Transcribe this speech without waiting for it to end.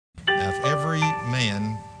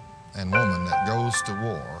man and woman that goes to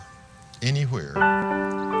war anywhere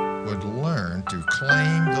would learn to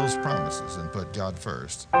claim those promises and put God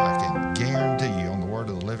first, I can guarantee you on the word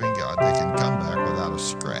of the living God, they can come back without a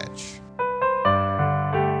scratch.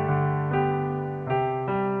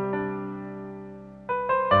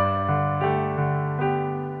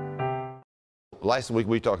 Last week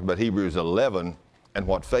we talked about Hebrews 11 and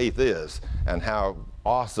what faith is and how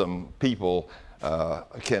awesome people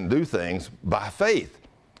can do things by faith.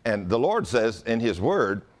 And the Lord says in His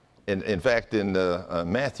Word, in fact in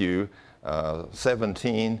Matthew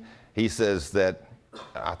 17, He says that,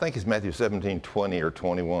 I think it's Matthew 17:20 or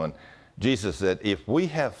 21, Jesus said, if we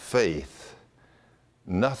have faith,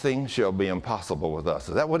 nothing shall be impossible with us.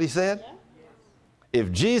 Is that what He said? Yeah.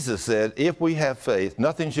 If Jesus said, if we have faith,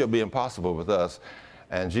 nothing shall be impossible with us.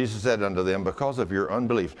 And Jesus said unto them, because of your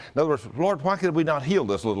unbelief. In other words, Lord, why could we not heal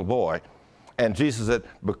this little boy? And Jesus said,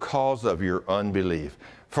 because of your unbelief.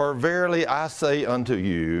 For verily I say unto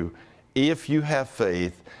you, if you have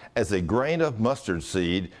faith as a grain of mustard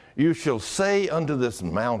seed, you shall say unto this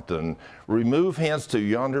mountain, remove hence to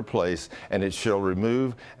yonder place, and it shall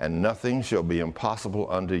remove, and nothing shall be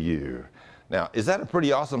impossible unto you. Now, is that a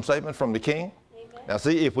pretty awesome statement from the King? Amen. Now,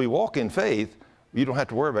 see, if we walk in faith, you don't have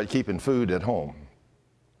to worry about keeping food at home.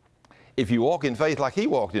 If you walk in faith like He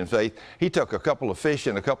walked in faith, He took a couple of fish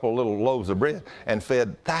and a couple of little loaves of bread and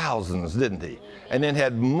fed thousands, didn't He? And then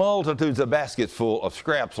had multitudes of baskets full of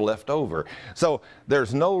scraps left over. So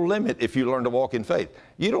there's no limit if you learn to walk in faith.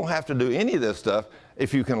 You don't have to do any of this stuff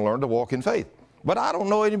if you can learn to walk in faith. But I don't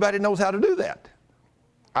know anybody knows how to do that.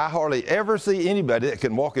 I hardly ever see anybody that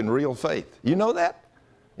can walk in real faith. You know that?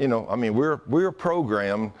 You know, I mean, we're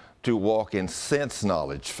programmed to walk in sense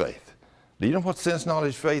knowledge faith. Do you know what sense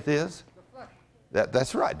knowledge faith is?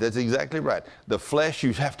 That's right. That's exactly right. The flesh,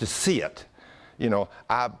 you have to see it. You know,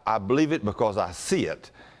 I believe it because I see it.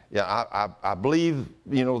 Yeah, I believe,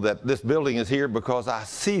 you know, that this building is here because I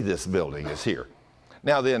see this building is here.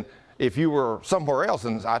 Now then, if you were somewhere else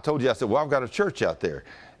and I told you, I said, well, I've got a church out there.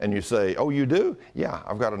 And you say, oh, you do? Yeah,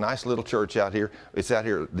 I've got a nice little church out here. It's out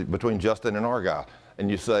here between Justin and Argyle. And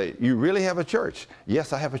you say, you really have a church?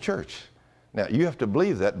 Yes, I have a church. Now, you have to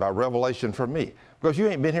believe that by revelation from me because you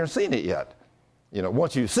ain't been here and seen it yet. You know,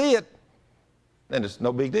 once you see it, then it's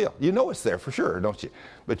no big deal. You know it's there for sure, don't you?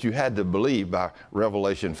 But you had to believe by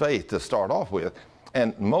revelation faith to start off with.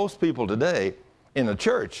 And most people today in a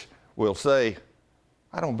church will say,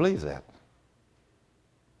 I don't believe that.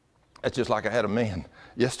 That's just like I had a man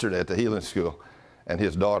yesterday at the healing school and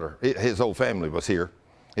his daughter, his whole family was here,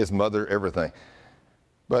 his mother, everything.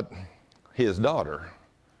 But his daughter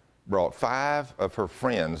brought 5 of her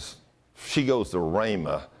friends. She goes to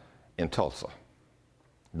Rhema in Tulsa,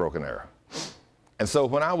 Broken Arrow. And so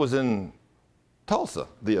when I was in Tulsa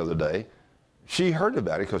the other day, she heard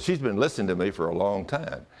about it because she's been listening to me for a long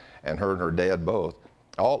time, and her and her dad both,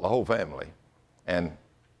 the whole family. And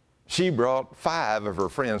she brought 5 of her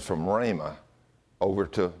friends from Rhema over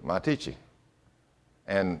to my teaching.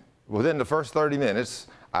 And within the first 30 minutes,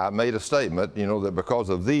 I made a statement, you know, that because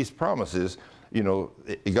of these promises, you know,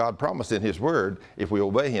 God promised in His Word, if we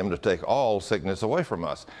obey Him, to take all sickness away from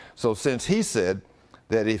us. So since He said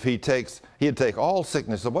that if He'd take all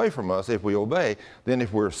sickness away from us if we obey, then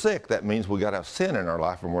if we're sick, that means we got to have sin in our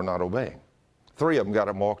life and we're not obeying. 3 of them got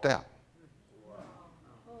them walked out.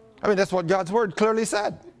 I mean, that's what God's Word clearly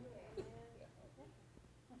said.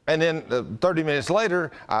 And then 30 minutes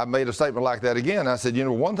later, I made a statement like that again. I said, you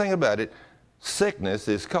know, one thing about it, sickness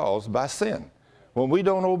is caused by sin. When we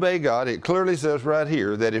don't obey God, it clearly says right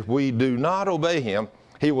here that if we do not obey Him,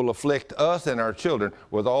 He will afflict us and our children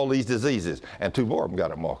with all these diseases. And 2 more of them got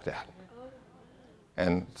them walked out.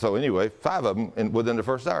 And so anyway, 5 of them within the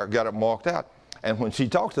first hour got them walked out. And when she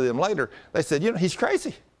talked to them later, they said, you know, he's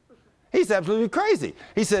crazy. He's absolutely crazy.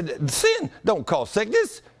 He said, sin don't cause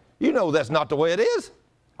sickness. You know that's not the way it is.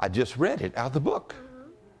 I just read it out of the book.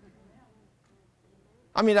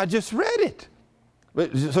 I mean, I just read it.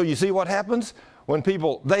 So you see what happens? When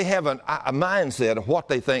people, they have a mindset of what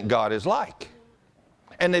they think God is like.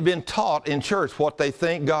 And they've been taught in church what they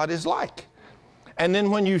think God is like. And then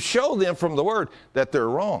when you show them from the Word that they're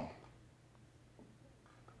wrong,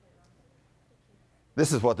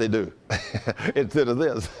 this is what they do instead of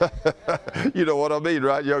this. You know what I mean,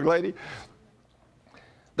 right, young lady?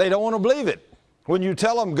 They don't want to believe it. When you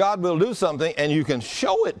tell them God will do something and you can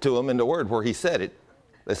show it to them in the Word where He said it,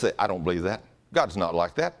 they say, I don't believe that. God's not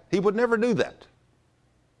like that. He would never do that.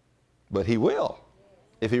 But He will.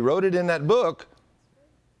 If He wrote it in that book,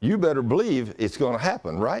 you better believe it's going to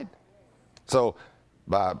happen, right? So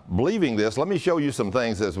by believing this, let me show you some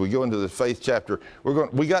things as we go into the faith chapter.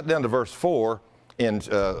 We got down to verse 4, in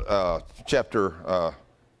chapter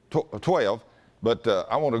 12. But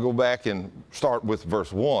I want to go back and start with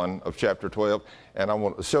verse 1 of chapter 12, and I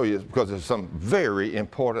want to show you, because there's some very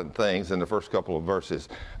important things in the first couple of verses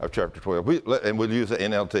of chapter 12. And we'll use the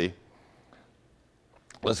NLT.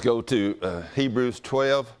 Let's go to Hebrews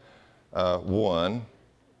 12, 1.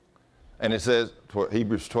 And it says,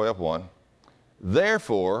 Hebrews 12, 1,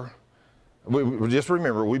 therefore, we just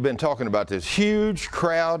remember, we've been talking about this huge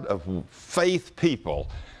crowd of faith people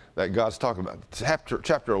that God's talking about.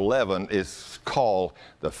 Chapter 11 is called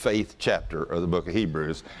the faith chapter of the book of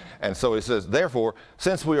Hebrews. And so it says, therefore,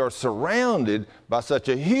 since we are surrounded by such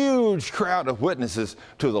a huge crowd of witnesses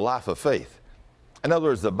to the life of faith. In other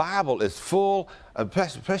words, the Bible is full,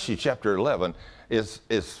 especially chapter 11, is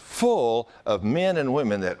full of men and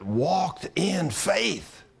women that walked in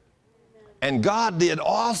faith. And God did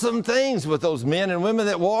awesome things with those men and women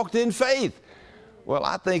that walked in faith. Well,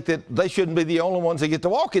 I think that they shouldn't be the only ones that get to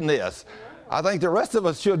walk in this. I think the rest of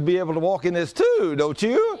us should be able to walk in this too, don't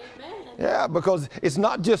you? Amen. Yeah, because it's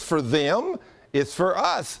not just for them, it's for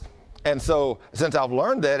us. And so since I've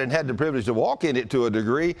learned that and had the privilege to walk in it to a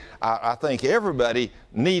degree, I think everybody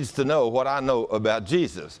needs to know what I know about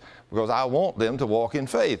Jesus, because I want them to walk in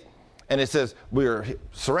faith. And it says we're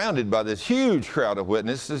surrounded by this huge crowd of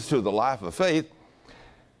witnesses to the life of faith.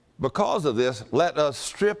 Because of this, let us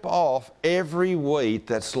strip off every weight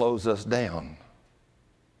that slows us down.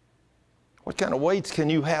 What kind of weights can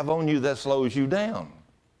you have on you that slows you down?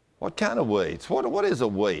 What kind of weights? What is a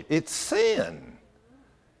weight? It's sin.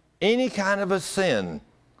 Any kind of a sin.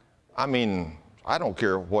 I mean, I don't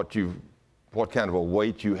care what kind of a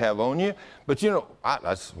weight you have on you, but you know,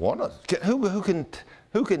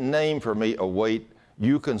 who can name for me a weight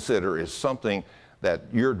you consider is something that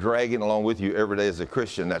you're dragging along with you every day as a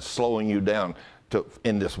Christian that's slowing you down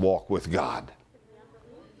in this walk with God?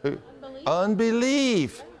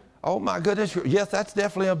 Unbelief. Oh my goodness. Yes, that's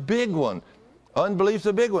definitely a big one. Unbelief's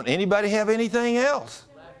a big one. Anybody have anything else?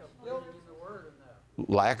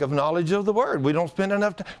 Lack of knowledge of the Word. We don't spend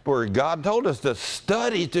enough time. Where God told us to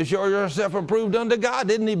study to show yourself approved unto God,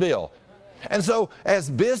 didn't He, Bill? And so as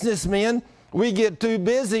businessmen, we get too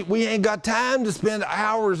busy. We ain't got time to spend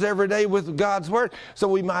hours every day with God's Word. So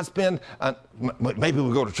we might spend, maybe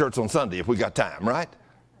we'll go to church on Sunday if we got time, right?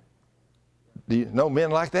 Do you know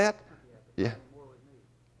men like that? Yeah.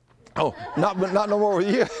 Oh, not no more with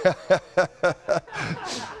you.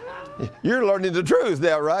 You're learning the truth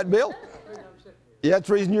now, right, Bill? Yeah, that's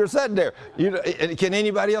the reason you're sitting there. Can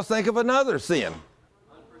anybody else think of another sin?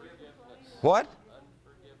 What?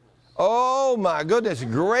 Oh my goodness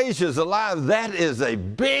gracious alive, that is a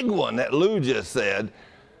big one that Lou just said.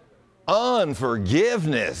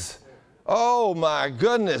 Unforgiveness. Oh my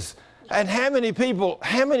goodness. And how many people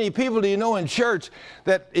do you know in church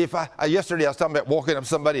that if yesterday I was talking about walking up to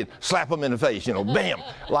somebody and slap them in the face, bam,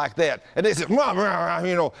 like that. And they said, I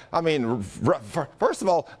mean, first of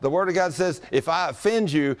all, the Word of God says, if I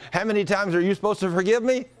offend you, how many times are you supposed to forgive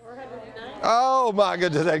me? Oh my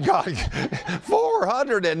goodness, that God,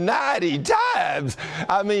 490 times.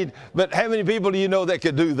 I mean, but how many people do you know that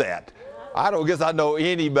could do that? I don't guess I know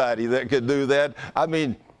anybody that could do that. I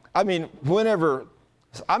mean, whenever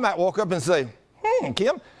I might walk up and say,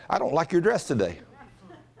 Kim, I don't like your dress today.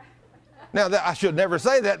 Now, I should never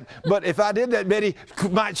say that, but if I did that, Betty,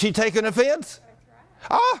 might she take an offense?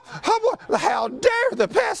 How dare the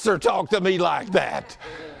pastor talk to me like that?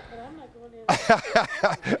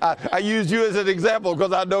 I used you as an example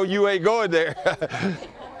because I know you ain't going there.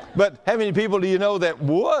 But how many people do you know that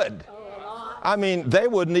would? I mean, they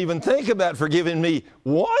wouldn't even think about forgiving me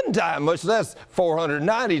one time, much less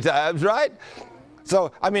 490 times, right?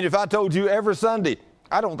 So, I mean, if I told you every Sunday,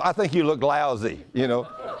 I think you look lousy,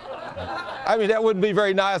 I mean, that wouldn't be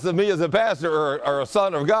very nice of me as a pastor or a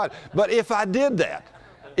son of God. But if I did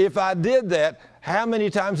that, how many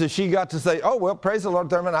times has she got to say, oh, well, praise the Lord,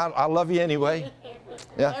 Thurman, I love you anyway?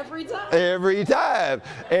 Yeah. Every time. Every time.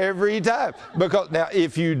 Every time. Because now,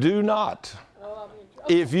 if you do not,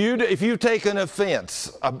 if you take an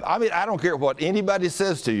offense, I mean, I don't care what anybody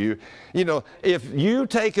says to you, if you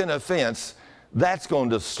take an offense, that's going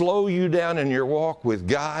to slow you down in your walk with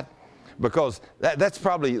God. Because that's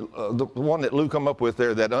probably the one that Lou come up with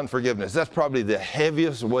there, that unforgiveness. That's probably the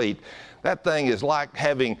heaviest weight. That thing is like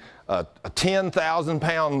having a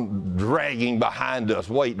 10,000-pound dragging behind us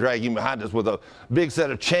with a big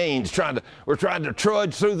set of chains. We're trying to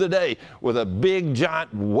trudge through the day with a big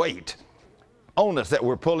giant weight on us that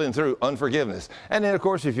we're pulling through unforgiveness. And then, of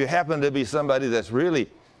course, if you happen to be somebody that's really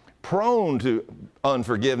prone to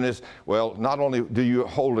unforgiveness, well, not only do you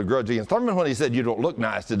hold a grudge against Thurman when he said you don't look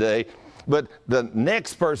nice today, but the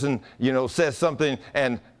next person, you know, says something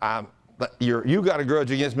and you got a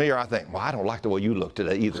grudge against me, or I think, well, I don't like the way you look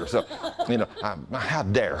today either. So, you know, how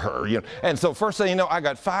dare her, you know. And so first thing you know, I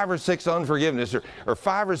got 5 or 6 unforgiveness or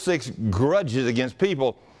 5 or 6 grudges against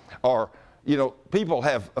people, or, you know, people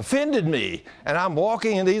have offended me, and I'm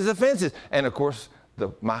walking in these offenses. And of course,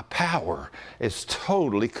 my power is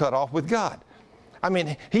totally cut off with God. I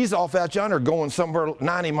mean, he's off out yonder going somewhere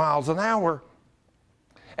 90 miles an hour.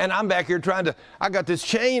 And I'm back here I got this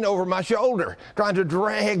chain over my shoulder, trying to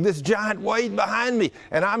drag this giant weight behind me.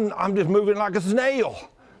 And I'm just moving like a snail.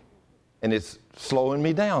 And it's slowing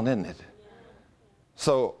me down, isn't it?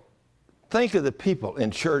 So think of the people in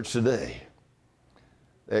church today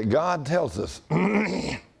that God tells us,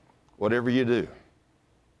 whatever you do,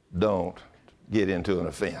 don't get into an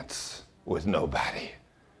offense with nobody,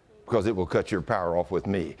 because it will cut your power off with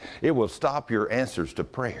me. It will stop your answers to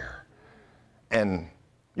prayer. And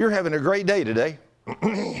you're having a great day today.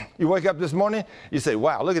 You wake up this morning, you say,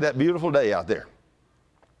 wow, look at that beautiful day out there.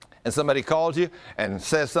 And somebody calls you and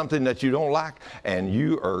says something that you don't like, and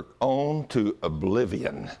you are on to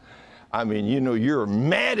oblivion. I mean, you know, you're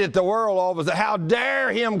mad at the world all of a sudden. How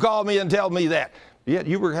dare him call me and tell me that? Yet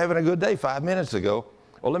you were having a good day 5 minutes ago.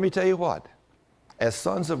 Well, let me tell you what. As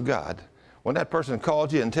sons of God, when that person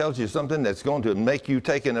calls you and tells you something that's going to make you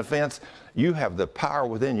take an offense, you have the power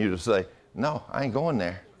within you to say, no, I ain't going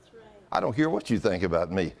there. I don't care what you think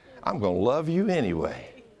about me. I'm going to love you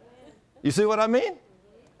anyway. You see what I mean?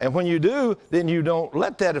 And when you do, then you don't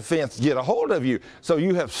let that offense get a hold of you. So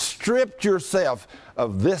you have stripped yourself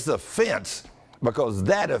of this offense, because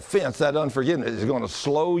that offense, that unforgiveness, is going to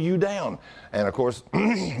slow you down. And of course,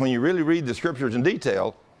 when you really read the scriptures in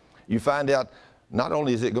detail, you find out not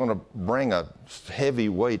only is it going to bring a heavy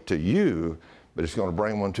weight to you, but it's going to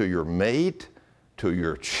bring one to your mate, to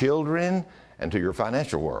your children, and to your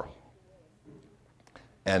financial world.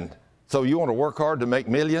 And so you want to work hard to make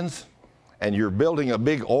millions, and you're building a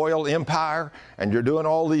big oil empire, and you're doing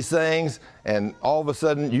all these things, and all of a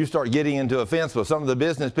sudden you start getting into offense with some of the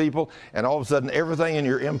business people, and all of a sudden everything in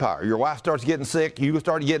your empire, your wife starts getting sick, you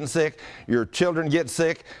start getting sick, your children get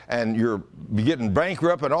sick, and you're getting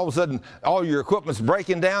bankrupt, and all of a sudden all your equipment's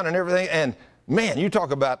breaking down and everything, and man, you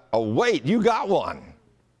talk about a weight, you got one.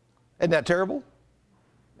 Isn't that terrible?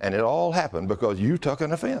 And it all happened because you took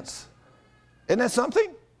an offense. Isn't that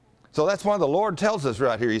something? So that's why the Lord tells us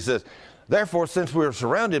right here. He says, therefore, since we are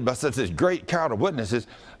surrounded by such a great crowd of witnesses,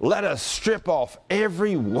 let us strip off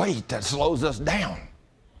every weight that slows us down.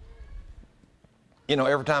 You know,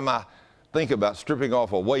 every time I think about stripping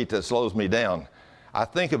off a weight that slows me down, I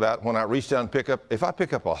think about when I reach down and pick up, if I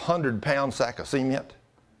pick up a 100-pound sack of cement,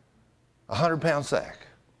 a 100-pound sack,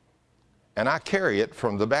 and I carry it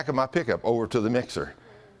from the back of my pickup over to the mixer.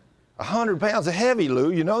 100 pounds is heavy,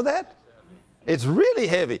 Lou, you know that? It's really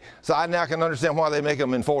heavy. So I now can understand why they make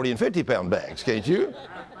them in 40 and 50-pound bags, can't you?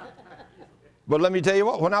 But let me tell you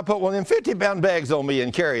what, when I put one of them 50-pound bags on me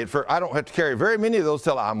and carry it, I don't have to carry very many of those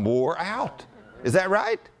till I'm wore out. Is that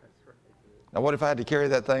right? Now what if I had to carry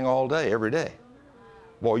that thing all day, every day?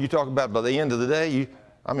 Boy, you talk about by the end of the day,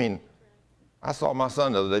 I saw my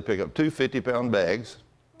son the other day pick up 2 50-pound bags,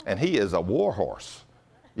 and he is a war horse.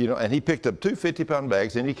 You know, and he picked up 2 50-pound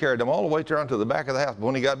bags, and he carried them all the way around to the back of the house. But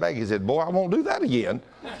when he got back, he said, boy, I won't do that again.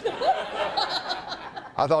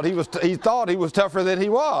 I thought he thought he was tougher than he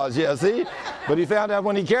was, yeah, see? But he found out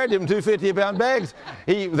when he carried them 2 50-pound bags,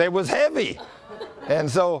 they was heavy. And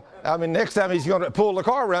so, next time he's going to pull the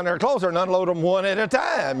car around there closer and unload them one at a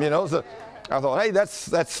time, you know. So I thought, hey,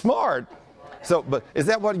 that's smart. So, but is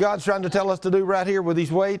that what God's trying to tell us to do right here with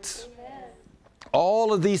these weights?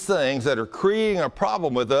 All of these things that are creating a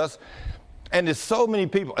problem with us, and there's so many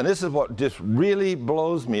people, and this is what just really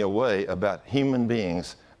blows me away about human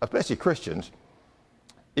beings, especially Christians.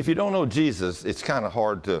 If you don't know Jesus, it's kind of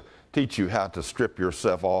hard to teach you how to strip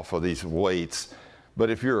yourself off of these weights. But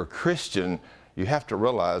if you're a Christian, you have to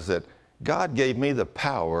realize that God gave me the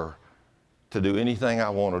power to do anything I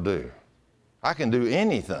want to do. I can do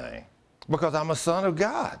anything because I'm a son of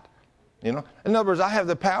God. You know, in other words, I have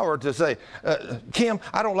the power to say, Kim,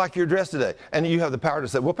 I don't like your dress today. And you have the power to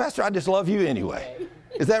say, well, Pastor, I just love you anyway.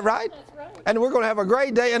 Is that right? That's right. And we're going to have a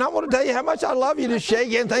great day. And I want to tell you how much I love you. Just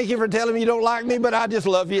shake it and thank you for telling me you don't like me, but I just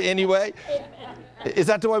love you anyway. Is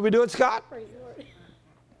that the way we do it, Scott?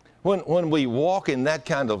 When we walk in that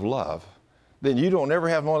kind of love, then you don't ever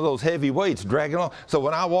have one of those heavy weights dragging on. So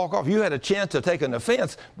when I walk off, you had a chance to take an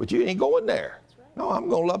offense, but you ain't going there. No, I'm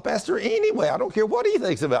going to love Pastor anyway. I don't care what he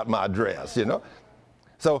thinks about my dress, you know.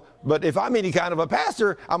 So, but if I'm any kind of a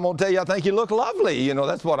pastor, I'm going to tell you, I think you look lovely. You know,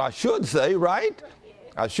 that's what I should say, right?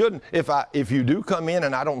 I shouldn't. If you do come in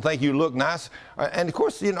and I don't think you look nice, and of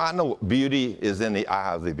course, you know, I know beauty is in the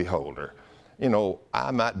eye of the beholder. You know,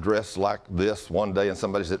 I might dress like this one day and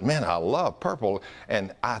somebody said, man, I love purple,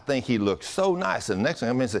 and I think he looks so nice. And the next thing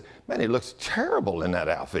I mean, say, man, he looks terrible in that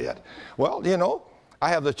outfit. Well, you know, I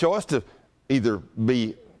have the choice to either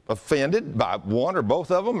be offended by one or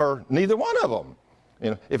both of them or neither one of them.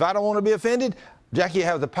 You know, if I don't want to be offended, Jackie, I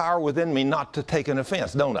have the power within me not to take an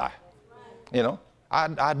offense, don't I? You know,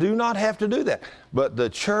 I do not have to do that. But the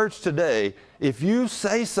church today, if you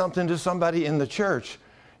say something to somebody in the church,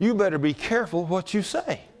 you better be careful what you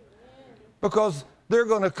say. Because they're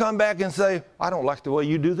going to come back and say, I don't like the way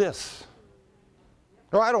you do this.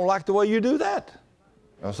 Or I don't like the way you do that.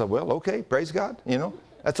 I said, well, okay, praise God, you know,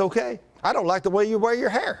 that's okay. I don't like the way you wear your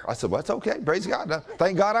hair. I said, well, that's okay, praise God.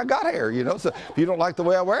 Thank God I got hair, you know. So if you don't like the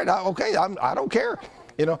way I wear it, okay, I don't care,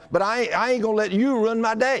 you know. But I ain't going to let you ruin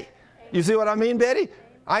my day. You see what I mean, Betty?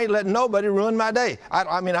 I ain't letting nobody ruin my day.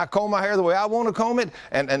 I mean, I comb my hair the way I want to comb it,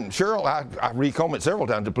 and Cheryl, I recomb it several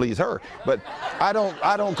times to please her, but I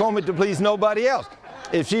don't comb it to please nobody else.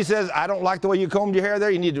 If she says, I don't like the way you combed your hair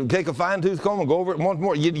there, you need to take a fine-tooth comb and go over it once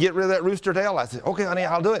more. You get rid of that rooster tail. I said, okay, honey,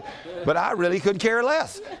 I'll do it. But I really could care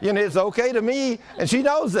less. You know, it's okay to me, and she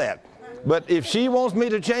knows that. But if she wants me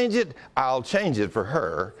to change it, I'll change it for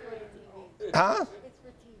her. Huh?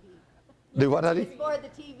 Do what, honey? It's for the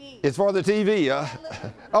TV. It's for the TV,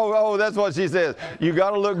 oh, that's what she says. You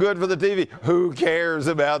got to look good for the TV. Who cares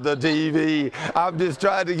about the TV? I'm just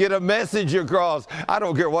trying to get a message across. I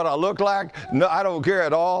don't care what I look like. No, I don't care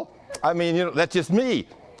at all. I mean, you know, that's just me.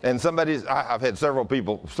 And I've had several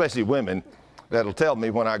people, especially women, that'll tell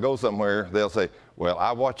me when I go somewhere, they'll say, well,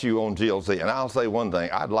 I watch you on GLC, and I'll say one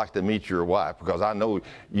thing, I'd like to meet your wife because I know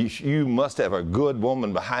you must have a good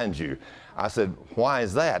woman behind you. I said, why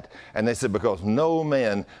is that? And they said, because no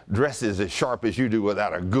man dresses as sharp as you do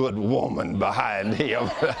without a good woman behind him.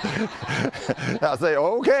 I say,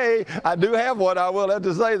 okay, I do have one. I will have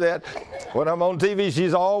to say that. When I'm on TV,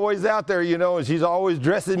 she's always out there, you know, and she's always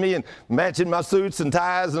dressing me and matching my suits and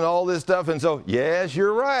ties and all this stuff. And so, yes,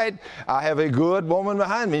 you're right. I have a good woman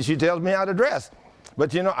behind me. She tells me how to dress.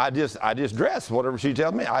 But, you know, I just dress whatever she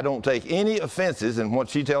tells me. I don't take any offenses in what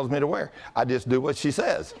she tells me to wear. I just do what she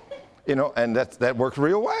says. You know, and that works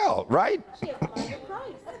real well, right?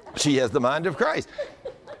 She has the mind of Christ.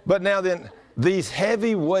 But now then, these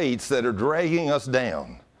heavy weights that are dragging us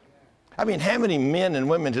down. I mean, how many men and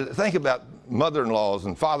women, think about mother-in-laws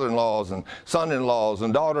and father-in-laws and son-in-laws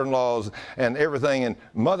and daughter-in-laws and everything, and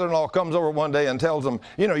mother-in-law comes over one day and tells them,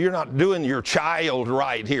 you know, you're not doing your child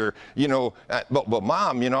right here, you know, but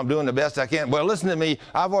Mom, you know, I'm doing the best I can. Well, listen to me,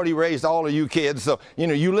 I've already raised all of you kids, so, you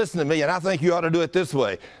know, you listen to me, and I think you ought to do it this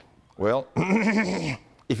way. Well,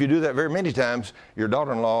 if you do that very many times, your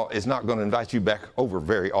daughter-in-law is not going to invite you back over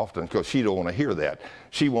very often because she don't want to hear that.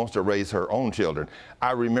 She wants to raise her own children.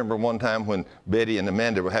 I remember one time when Betty and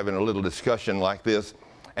Amanda were having a little discussion like this,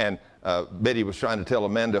 and Betty was trying to tell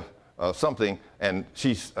Amanda something, and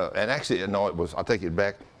actually, no, I'll take it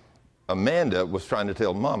back. Amanda was trying to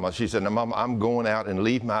tell Mama. She said, now, Mama, I'm going out and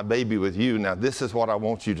leave my baby with you. Now, this is what I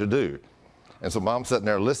want you to do. And so Mom's sitting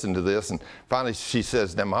there listening to this, and finally she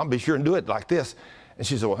says, now, Mom, be sure and do it like this. And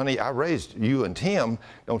she said, well, honey, I raised you and Tim.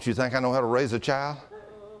 Don't you think I know how to raise a child?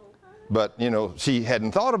 But, you know, she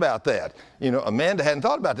hadn't thought about that. You know, Amanda hadn't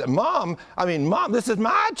thought about that. Mom, this is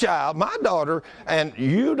my child, my daughter, and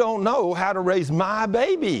you don't know how to raise my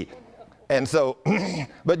baby. And so,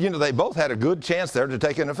 but, you know, they both had a good chance there to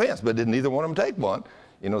take an offense, but didn't either one of them take one.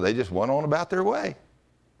 You know, they just went on about their way.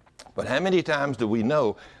 But how many times do we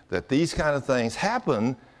know that these kind of things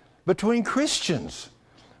happen between Christians?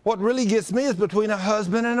 What really gets me is between a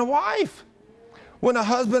husband and a wife. When a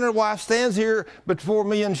husband and wife stands here before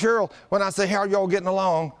me and Cheryl, when I say, how are y'all getting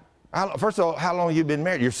along? First of all, how long have you been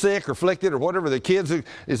married? You're sick or afflicted or whatever. The kids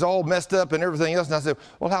is all messed up and everything else. And I said,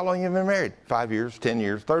 well, how long have you been married? 5 years, 10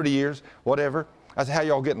 years, 30 years, whatever. I said, how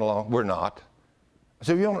y'all getting along? We're not. I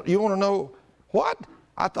said, you want to know what?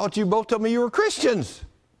 I thought you both told me you were Christians.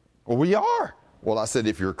 Well, we are. Well, I said,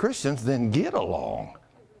 if you're Christians, then get along.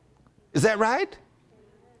 Is that right?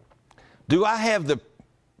 Do I have the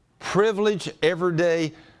privilege every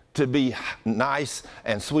day to be nice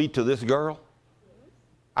and sweet to this girl?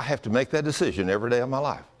 I have to make that decision every day of my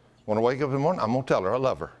life. When I wake up in the morning, I'm going to tell her I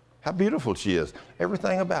love her. How beautiful she is.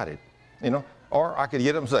 Everything about it. You know, or I could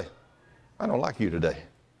get up and say, I don't like you today.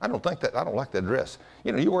 I don't like that dress.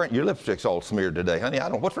 You know, your lipstick's all smeared today, honey.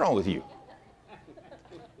 What's wrong with you?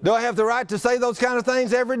 Do I have the right to say those kind of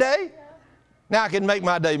things every day? Now I can make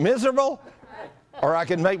my day miserable, or I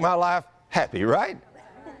can make my life happy, right?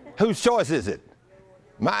 Whose choice is it?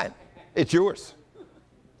 Mine. It's yours.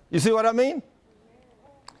 You see what I mean?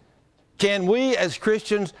 Can we as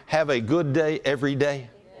Christians have a good day every day?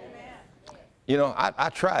 You know, I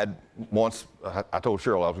tried once. I told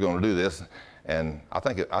Cheryl I was going to do this, and I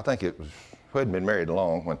think it was, we hadn't been married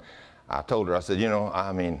long when I told her, I said, you know,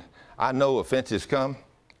 I mean, I know offenses come.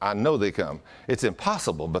 I know they come. It's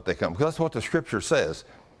impossible, but they come, because that's what the Scripture says.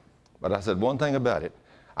 But I said one thing about it.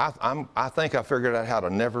 I think I figured out how to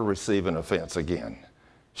never receive an offense again.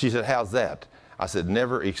 She said, how's that? I said,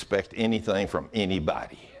 never expect anything from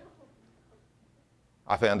anybody.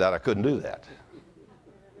 I found out I couldn't do that.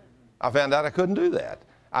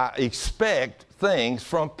 I expect things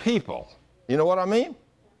from people. You know what I mean?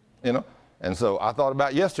 You know? And so I thought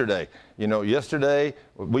about yesterday. You know, yesterday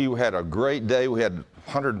we had a great day. We had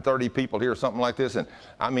 130 people here, something like this. And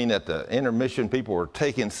I mean, at the intermission, people were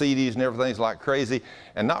taking CDs and everything's like crazy.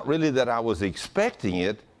 And not really that I was expecting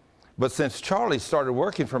it, but since Charlie started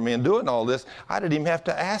working for me and doing all this, I didn't even have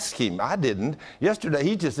to ask him. I didn't. Yesterday,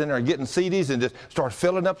 he's just in there getting CDs and just started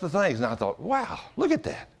filling up the things. And I thought, wow, look at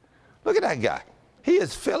that. Look at that guy. He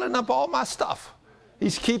is filling up all my stuff.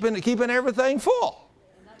 He's keeping everything full.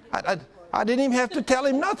 I didn't even have to tell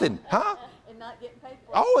him nothing, huh? And not getting paid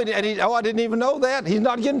for it. Oh, I didn't even know that. He's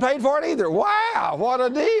not getting paid for it either. Wow, what a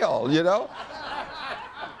deal, you know?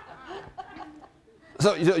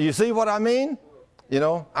 So you see what I mean? You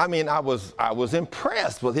know, I mean, I was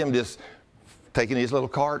impressed with him just taking his little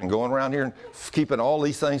cart and going around here and keeping all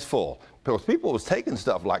these things full. Because people was taking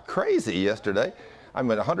stuff like crazy yesterday. I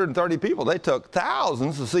mean, 130 people, they took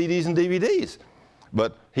thousands of CDs and DVDs.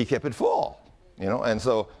 But he kept it full, you know. And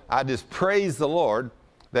so I just praise the Lord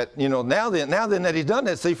that, you know, now then that he's done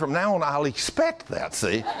that, see, from now on I'll expect that,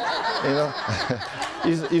 see. You know,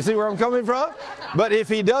 you see where I'm coming from? But if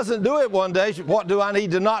he doesn't do it one day, what do I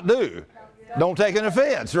need to not do? Don't take an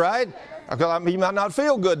offense, right? Because he might not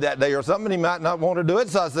feel good that day or something. He might not want to do it.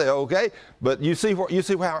 So I say, okay. But you see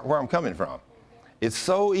where I'm coming from. It's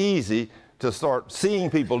so easy to start seeing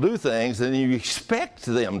people do things, and you expect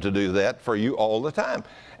them to do that for you all the time.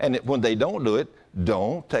 And when they don't do it,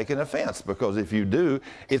 don't take an offense, because if you do,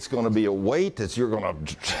 it's going to be a weight that you're going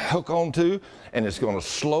to hook onto, and it's going to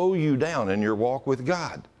slow you down in your walk with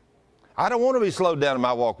God. I don't want to be slowed down in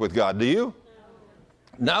my walk with God. Do you?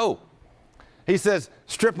 No. He says,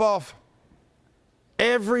 strip off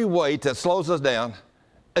every weight that slows us down,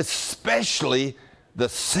 especially the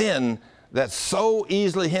sin that so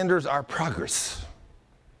easily hinders our progress.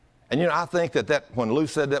 And you know, I think that when Lou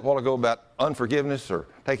said that a while ago about unforgiveness or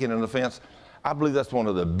taking an offense, I believe that's one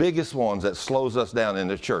of the biggest ones that slows us down in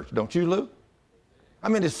the church. Don't you, Lou? I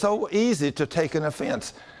mean, it's so easy to take an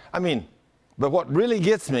offense. I mean, but what really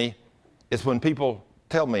gets me is when people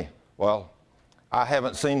tell me, well, I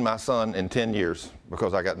haven't seen my son in 10 years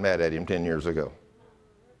because I got mad at him 10 years ago.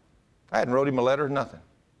 I hadn't wrote him a letter, nothing.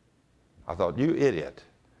 I thought, you idiot.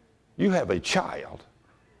 You have a child.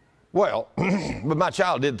 Well, but my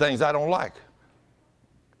child did things I don't like.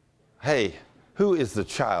 Hey, who is the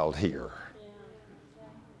child here?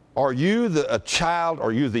 Are you a child or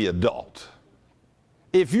are you the adult?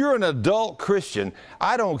 If you're an adult Christian,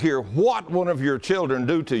 I don't care what one of your children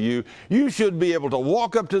do to you, you should be able to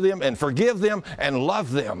walk up to them and forgive them and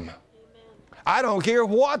love them. Amen. I don't care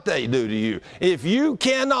what they do to you. If you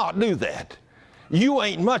cannot do that, you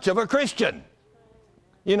ain't much of a Christian.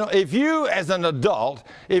 You know, if you as an adult,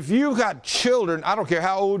 if you got children, I don't care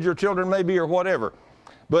how old your children may be or whatever,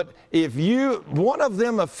 but if one of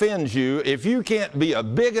them offends you, if you can't be a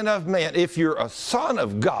big enough man, if you're a son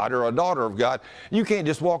of God or a daughter of God, you can't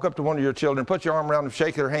just walk up to one of your children, put your arm around them,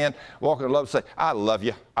 shake their hand, walk in love, say, I love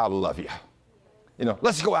you, I love you. You know,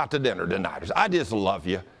 let's go out to dinner tonight. I just love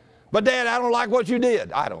you. But Dad, I don't like what you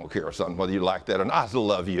did. I don't care, son, whether you like that or not. I still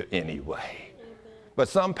love you anyway. But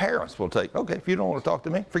some parents will take, okay, if you don't want to talk to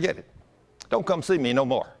me, forget it. Don't come see me no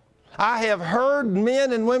more. I have heard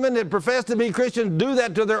men and women that profess to be Christians do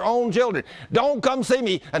that to their own children. Don't come see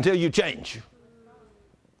me until you change.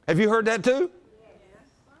 Have you heard that too?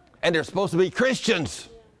 And they're supposed to be Christians.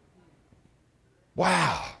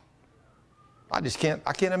 Wow. I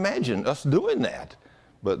can't imagine us doing that.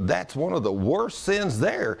 But that's one of the worst sins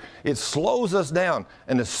there. It slows us down,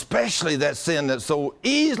 and especially that sin that so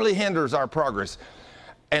easily hinders our progress.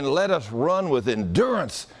 And let us run with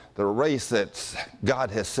endurance the race that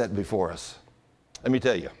God has set before us. Let me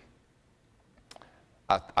tell you,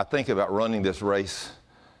 I think about running this race.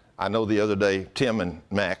 I know the other day, Tim and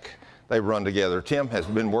Mac, they run together. Tim has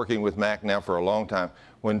been working with Mac now for a long time.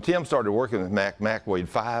 When Tim started working with Mac, Mac weighed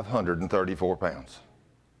 534 pounds.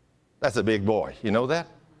 That's a big boy. You know that?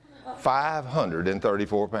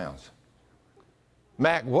 534 pounds.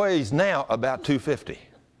 Mac weighs now about 250.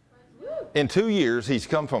 In 2 years, he's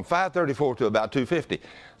come from 534 to about 250.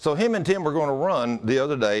 So him and Tim were going to run the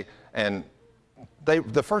other day, and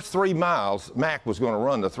the first 3 miles, Mac was going to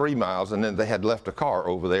run the 3 miles, and then they had left a car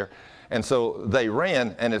over there. And so they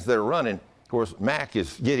ran, and as they're running, of course, Mac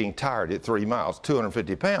is getting tired at 3 miles,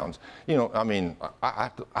 250 pounds. You know, I mean,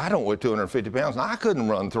 I don't weigh 250 pounds, and I couldn't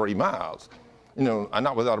run 3 miles. You know,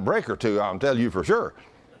 not without a break or two, I'll tell you for sure.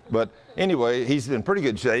 But anyway, he's in pretty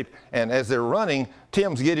good shape, and as they're running,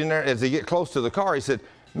 Tim's getting there. As they get close to the car, he said,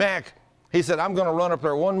 Mac, he said, I'm going to run up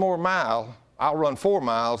there 1 more mile. I'll run 4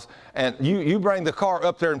 miles, and you bring the car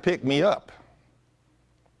up there and pick me up.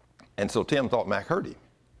 And so Tim thought Mac hurt him.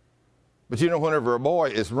 But you know, whenever a boy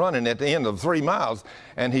is running at the end of 3 miles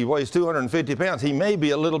and he weighs 250 pounds, he may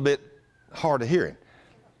be a little bit hard of hearing.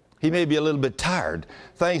 He may be a little bit tired.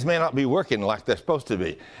 Things may not be working like they're supposed to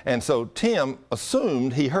be. And so Tim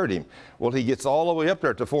assumed he hurt him. Well, he gets all the way up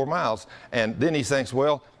there to 4 miles, and then he thinks,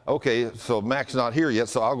 well, okay, so Mac's not here yet,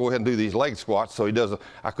 so I'll go ahead and do these leg squats. So he does,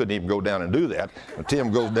 I couldn't even go down and do that. And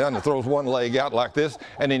Tim goes down and throws one leg out like this,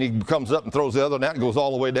 and then he comes up and throws the other one out and goes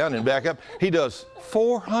all the way down and back up. He does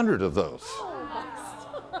 400 of those.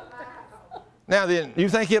 Now then, you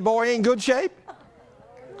think your boy ain't in good shape?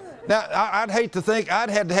 Now, I'd hate to think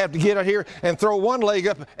I'd have to get out here and throw one leg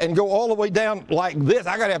up and go all the way down like this.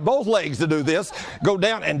 I got to have both legs to do this. Go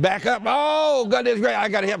down and back up. Oh, goodness gracious, I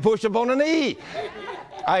got to have push up on the knee.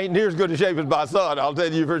 I ain't near as good a shape as my son, I'll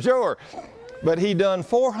tell you for sure. But he done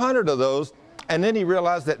 400 of those, and then he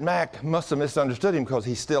realized that Mac must have misunderstood him because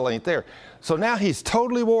he still ain't there. So now he's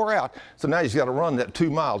totally wore out. So now he's got to run that 2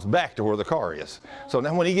 miles back to where the car is. So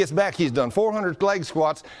now when he gets back, he's done 400 leg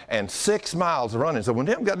squats and 6 miles of running. So when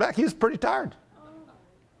Tim got back, he was pretty tired.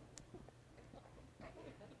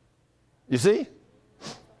 You see?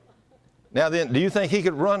 Now then, do you think he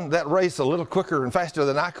could run that race a little quicker and faster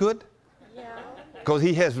than I could? Because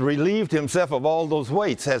he has relieved himself of all those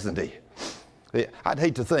weights, hasn't he? I'd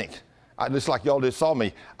hate to think, just like y'all just saw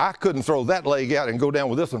me, I couldn't throw that leg out and go down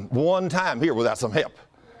with this one time here without some help.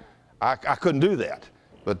 I couldn't do that.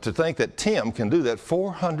 But to think that Tim can do that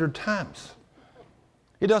 400 times.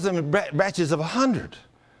 He does them in batches of 100.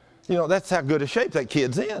 You know, that's how good a shape that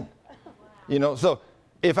kid's in. You know, so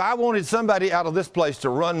if I wanted somebody out of this place to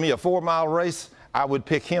run me a 4-mile race, I would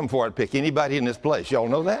pick him before I'd pick anybody in this place. Y'all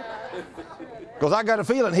know that? Because I got a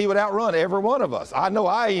feeling he would outrun every one of us. I know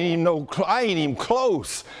I ain't even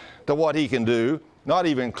close to what he can do, not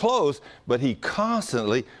even close, but he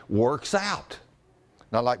constantly works out.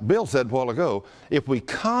 Now, like Bill said a while ago, if we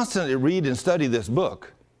constantly read and study this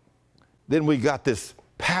book, then we got this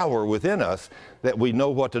power within us that we know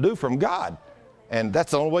what to do from God. And that's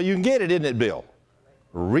the only way you can get it, isn't it, Bill?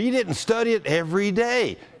 Read it and study it every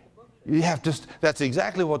day. You have to, that's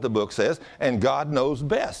exactly what the book says, and God knows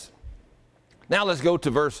best. Now let's go to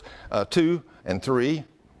verse 2 and 3.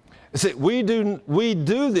 See, we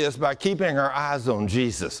do this by keeping our eyes on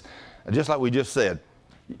Jesus. Just like we just said.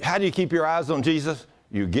 How do you keep your eyes on Jesus?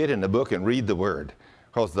 You get in the book and read the Word.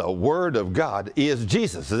 Because the Word of God is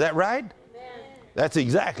Jesus. Is that right?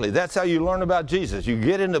 Amen. That's how you learn about Jesus. You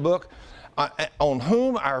get in the book on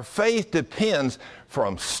whom our faith depends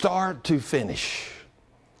from start to finish.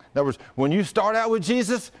 In other words, when you start out with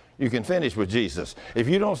Jesus, you can finish with Jesus. If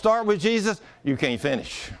you don't start with Jesus, you can't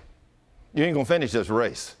finish. You ain't going to finish this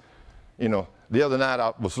race. You know, the other night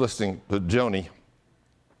I was listening to Joni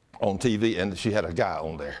on TV, and she had a guy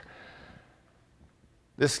on there.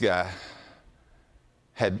 This guy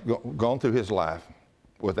had gone through his life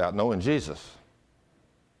without knowing Jesus.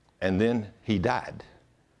 And then he died.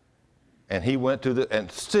 And he went to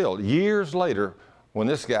and still years later, when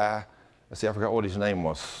this guy, I forgot what his name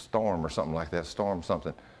was, Storm or something like that, Storm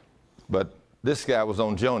something. But this guy was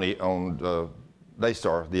on Joni on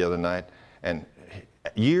Daystar the other night, and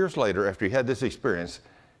years later, after he had this experience,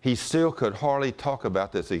 he still could hardly talk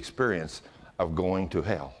about this experience of going to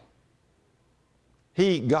hell.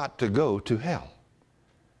 He got to go to hell.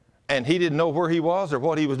 And he didn't know where he was or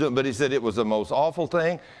what he was doing, but he said it was the most awful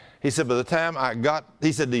thing. He said, by the time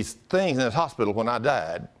he said these things in his hospital when I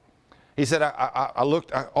died, he said, I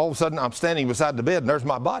looked, all of a sudden I'm standing beside the bed and there's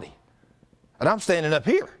my body. And I'm standing up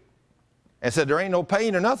here. And said, there ain't no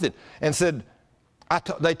pain or nothing. And said,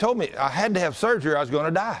 they told me I had to have surgery or I was going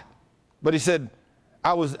to die. But he said,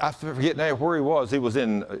 I forget now where he was. He was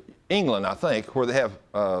in England, I think, where they have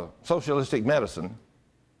socialistic medicine.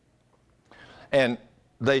 And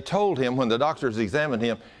they told him, when the doctors examined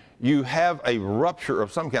him, you have a rupture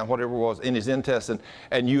of some kind, whatever it was, in his intestine,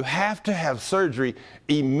 and you have to have surgery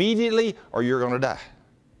immediately or you're going to die.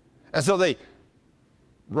 And so they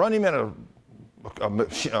run him in an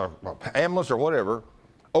ambulance or whatever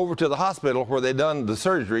over to the hospital where they done the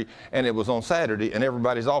surgery, and it was on Saturday, and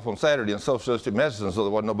everybody's off on Saturday in socialistic medicine, so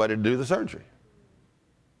there wasn't nobody to do the surgery.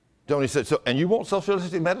 Tony said, so, and you want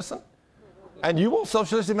socialistic medicine? And you want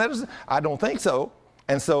socialistic medicine? I don't think so.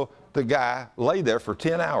 And so the guy lay there for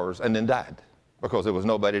 10 hours and then died because there was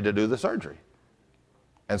nobody to do the surgery.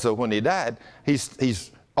 And so when he died,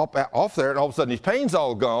 he's off there, and all of a sudden his pain's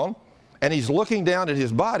all gone, and he's looking down at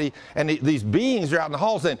his body, and these beings are out in the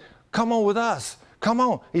hall saying, come on with us, come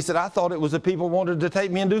on. He said, I thought it was the people wanted to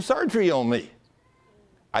take me and do surgery on me.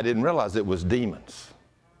 I didn't realize it was demons.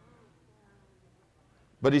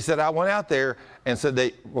 But he said, I went out there and said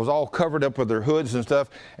they was all covered up with their hoods and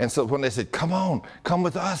stuff. And so when they said, come on, come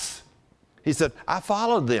with us, he said, I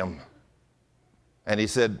followed them. And he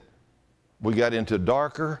said, we got into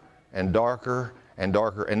darker and darker and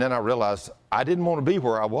darker. And then I realized I didn't want to be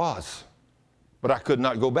where I was, but I could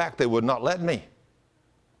not go back. They would not let me.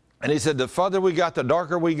 And he said, the further we got, the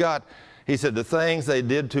darker we got. He said, the things they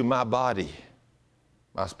did to my body,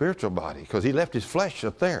 my spiritual body, because he left his flesh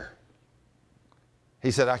up there. He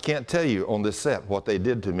said, I can't tell you on this set what they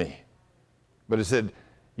did to me. But he said,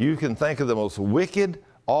 you can think of the most wicked,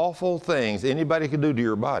 awful things anybody could do to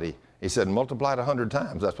your body. He said, multiplied 100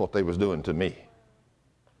 times, that's what they was doing to me.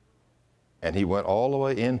 And he went all the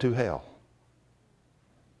way into hell.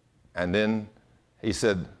 And then he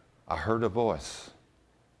said, I heard a voice,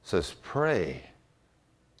 says, pray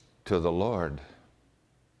to the Lord.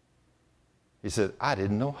 He said, I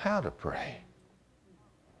didn't know how to pray.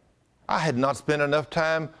 I had not spent enough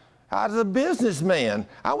time as a businessman.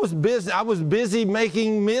 I was busy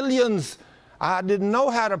making millions. I didn't know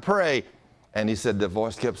how to pray. And he said, the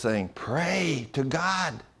voice kept saying, pray to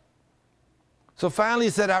God. So finally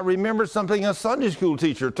he said, I remember something a Sunday school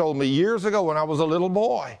teacher told me years ago when I was a little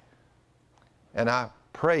boy. And I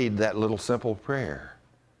prayed that little simple prayer.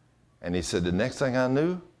 And he said, the next thing I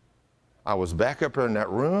knew, I was back up in that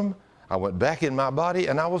room. I went back in my body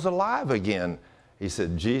and I was alive again. He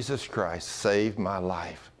said, Jesus Christ saved my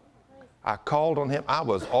life. I called on him. I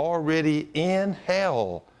was already in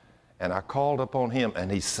hell, and I called upon him,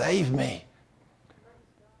 and he saved me.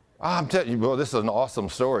 I'm telling you, boy, this is an awesome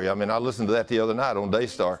story. I mean, I listened to that the other night on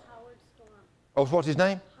Daystar. Howard Storm. Oh, what's his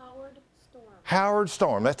name? Howard Storm. Howard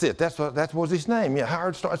Storm. That's it. That was his name. Yeah,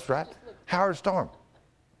 Howard Storm. That's right. Howard Storm.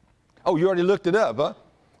 Oh, you already looked it up, huh?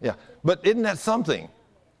 Yeah. But isn't that something?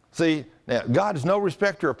 See, now, God is no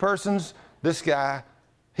respecter of persons. This guy,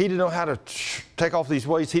 he didn't know how to take off these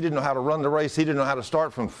weights. He didn't know how to run the race. He didn't know how to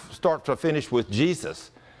start from start to finish with Jesus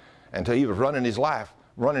until he was running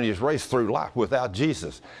his race through life without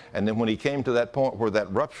Jesus. And then when he came to that point where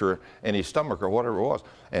that rupture in his stomach or whatever it was,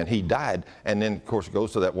 and he died, and then, of course,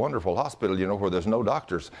 goes to that wonderful hospital, you know, where there's no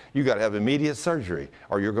doctors. You got to have immediate surgery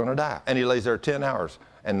or you're going to die. And he lays there 10 hours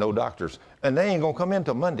and no doctors. And they ain't going to come in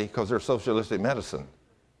till Monday because they're socialistic medicine.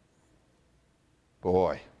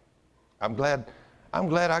 Boy. I'm glad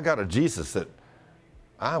I got a Jesus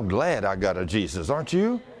I'm glad I got a Jesus, aren't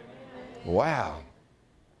you? Wow.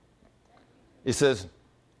 He says,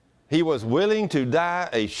 he was willing to die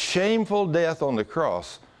a shameful death on the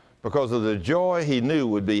cross because of the joy he knew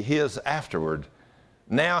would be his afterward.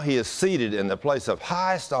 Now he is seated in the place of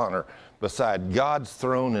highest honor beside God's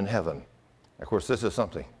throne in heaven. Of course, this is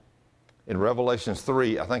something. In Revelation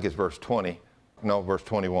 3, I think it's verse 20. No, verse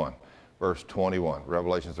 21. Verse 21,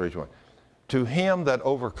 Revelation 3:20. To him that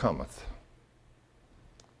overcometh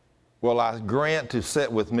will I grant to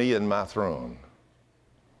sit with me in my throne,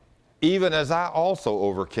 even as I also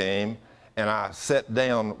overcame, and I sat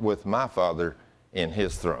down with my Father in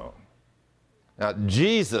his throne. Now,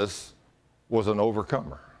 Jesus was an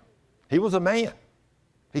overcomer. He was a man.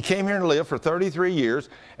 He came here and lived for 33 years,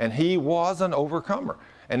 and he was an overcomer.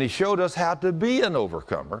 And he showed us how to be an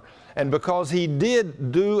overcomer. And because he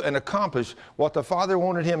did do and accomplish what the Father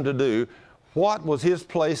wanted him to do, what was his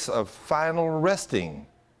place of final resting?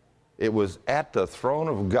 It was at the throne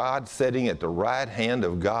of God, sitting at the right hand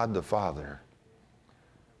of God the Father.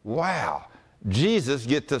 Wow. Jesus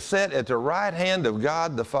gets to sit at the right hand of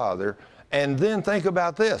God the Father. And then think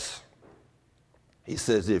about this. He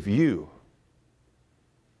says, if you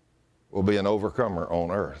will be an overcomer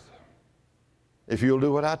on earth, if you'll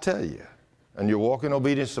do what I tell you, and you'll walk in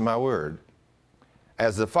obedience to my word,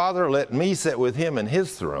 as the Father let me sit with him in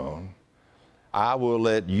his throne, I will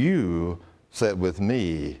let you sit with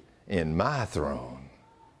me in my throne.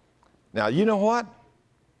 Now, you know what?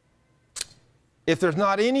 If there's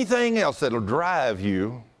not anything else that'll drive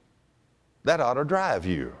you, that ought to drive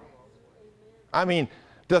you. I mean,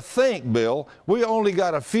 To think, Bill, we only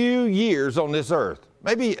got a few years on this earth.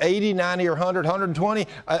 Maybe 80, 90, or 100, 120,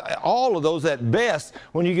 all of those at best.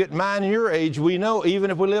 When you get mine and your age, we know even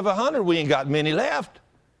if we live 100, we ain't got many left,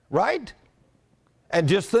 right? And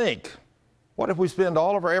just think, what if we spend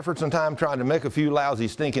all of our efforts and time trying to make a few lousy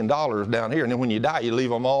stinking dollars down here, and then when you die, you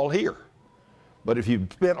leave them all here? But if you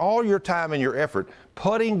spend all your time and your effort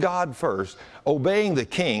putting God first, obeying the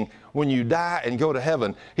King, when you die and go to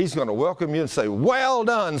heaven, He's going to welcome you and say, well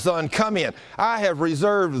done, son, come in. I have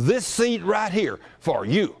reserved this seat right here for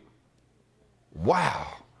you. Wow.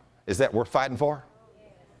 Is that worth fighting for?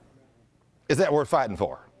 Is that worth fighting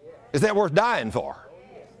for? Is that worth dying for?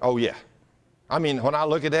 Oh, yeah. I mean, when I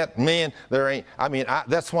look at that, man,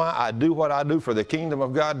 that's why I do what I do for the kingdom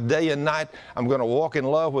of God day and night. I'm going to walk in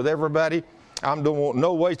love with everybody. I don't want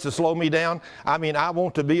no weights to slow me down. I mean, I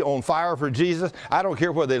want to be on fire for Jesus. I don't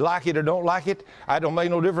care whether they like it or don't like it. I don't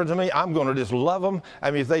make no difference to me. I'm going to just love them.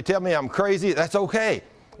 I mean, if they tell me I'm crazy, that's okay.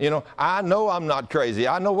 You know I'm not crazy.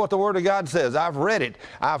 I know what the Word of God says. I've read it.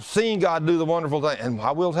 I've seen God do the wonderful thing. And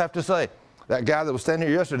I will have to say, that guy that was standing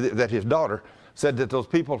here yesterday, that his daughter said that those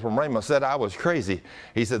people from Rhema said I was crazy.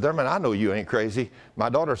 He said, Thurman, I know you ain't crazy. My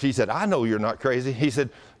daughter, she said, I know you're not crazy. He said,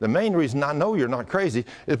 the main reason I know you're not crazy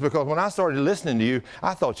is because when I started listening to you,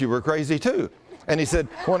 I thought you were crazy too. And he said,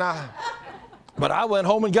 but I went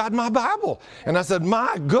home and got my Bible. And I said,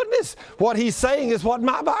 my goodness, what he's saying is what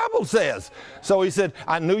my Bible says. So he said,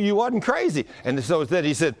 I knew you wasn't crazy. And so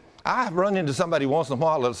he said, I run into somebody once in a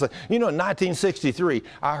while that'll say, you know, in 1963,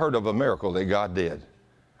 I heard of a miracle that God did.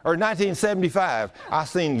 Or 1975, I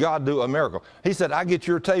seen God do a miracle. He said, I get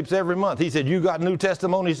your tapes every month. He said, you got new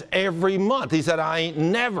testimonies every month. He said, I ain't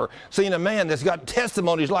never seen a man that's got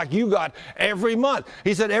testimonies like you got every month.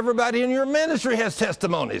 He said, everybody in your ministry has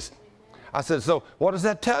testimonies. I said, so what does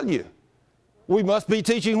that tell you? We must be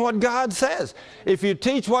teaching what God says. If you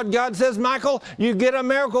teach what God says, Michael, you get a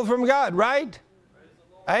miracle from God, right?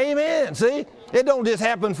 Amen. See, it don't just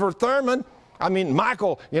happen for Thurman. I mean,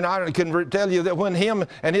 Michael, you know, I can tell you that when him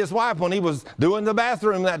and his wife, when he was doing the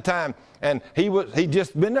bathroom that time, and he'd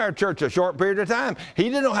just been there at church a short period of time, he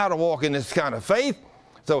didn't know how to walk in this kind of faith.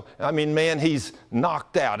 So, I mean, man, he's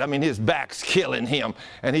knocked out. I mean, his back's killing him.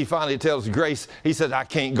 And he finally tells Grace, he says, I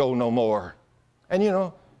can't go no more. And, you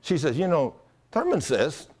know, she says, you know, Thurman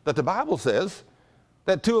says that the Bible says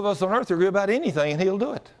that two of us on earth agree about anything and he'll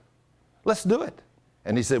do it. Let's do it.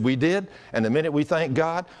 And he said, we did. And the minute we thanked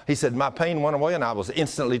God, he said, my pain went away and I was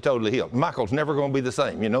instantly totally healed. Michael's never going to be the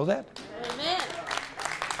same. You know that? Amen.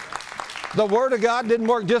 The Word of God didn't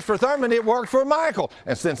work just for Thurman. It worked for Michael.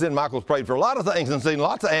 And since then, Michael's prayed for a lot of things and seen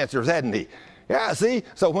lots of answers, hadn't he? Yeah, see?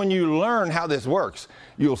 So when you learn how this works,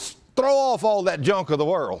 you'll throw off all that junk of the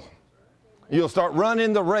world. You'll start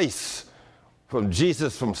running the race from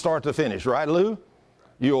Jesus from start to finish. Right, Lou?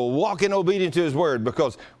 You'll walk in obedience to His Word,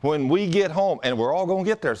 because when we get home, and we're all going to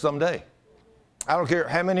get there someday. I don't care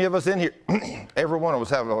how many of us in here, every one of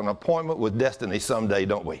us have an appointment with destiny someday,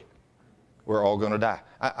 don't we? We're all going to die.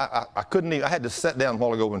 I couldn't even, I had to sit down a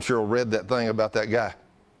while ago when Cheryl read that thing about that guy.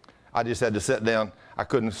 I just had to sit down. I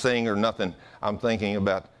couldn't sing or nothing. I'm thinking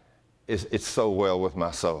about, it's so well with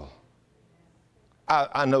my soul.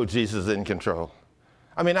 I know Jesus is in control.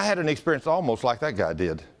 I mean, I had an experience almost like that guy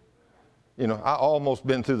did. You know, I almost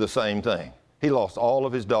been through the same thing. He lost all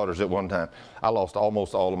of his daughters at one time. I lost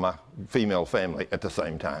almost all of my female family at the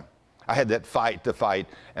same time. I had that fight to fight,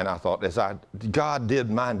 and I thought, God did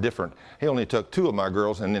mine different. He only took 2 of my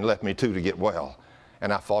girls and then left me 2 to get well.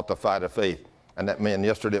 And I fought the fight of faith. And that man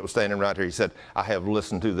yesterday that was standing right here, he said, I have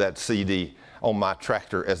listened to that CD on my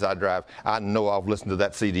tractor as I drive. I know I've listened to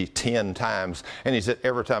that CD 10 times. And he said,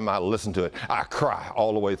 every time I listen to it, I cry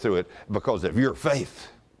all the way through it because of your faith.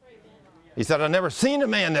 He said, I've never seen a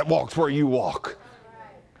man that walks where you walk.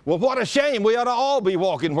 Well, what a shame. We ought to all be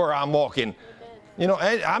walking where I'm walking. You know,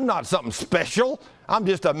 I'm not something special. I'm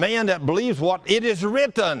just a man that believes what it is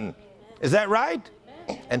written. Is that right?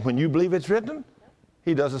 And when you believe it's written,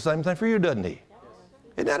 He does the same thing for you, doesn't He?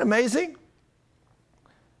 Isn't that amazing?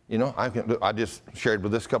 You know, I just shared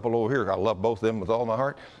with this couple over here. I love both of them with all my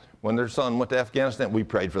heart. When their son went to Afghanistan, we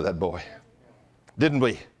prayed for that boy. Didn't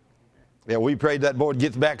we? Yeah, we prayed that boy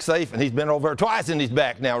gets back safe, and he's been over there twice and he's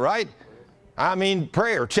back now, right? I mean,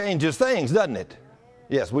 prayer changes things, doesn't it?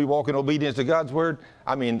 Yes, we walk in obedience to God's Word.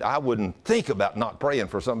 I mean, I wouldn't think about not praying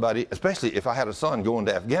for somebody, especially if I had a son going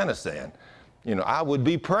to Afghanistan. You know, I would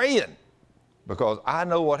be praying, because I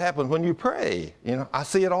know what happens when you pray. You know, I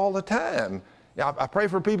see it all the time. I pray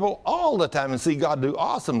for people all the time and see God do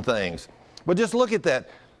awesome things. But just look at that.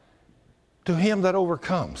 To him that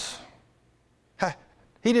overcomes.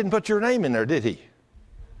 He didn't put your name in there, did He?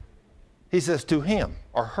 He says, to him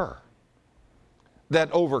or her that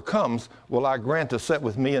overcomes will I grant to sit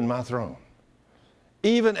with me in my throne,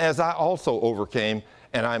 even as I also overcame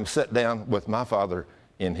and I am set down with my Father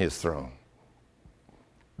in his throne.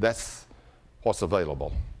 That's what's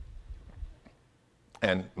available.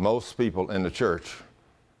 And most people in the church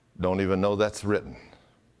don't even know that's written.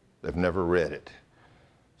 They've never read it.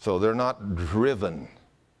 So they're not driven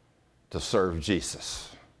to serve Jesus.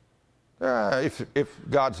 If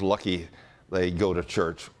God's lucky, they go to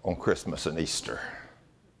church on Christmas and Easter.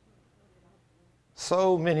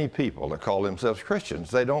 So many people that call themselves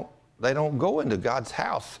Christians, they don't go into God's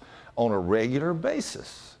house on a regular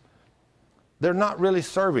basis. They're not really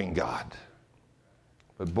serving God.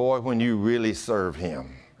 But boy, when you really serve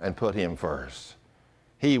him and put him first,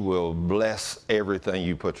 he will bless everything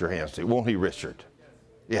you put your hands to. Won't he, Richard?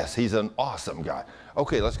 Yes, he's an awesome guy.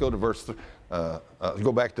 Okay, let's go to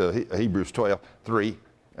go back to Hebrews 12, 3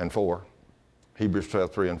 and 4. Hebrews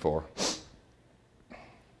 12, 3 and 4.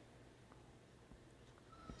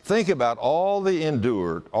 Think about all he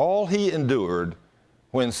endured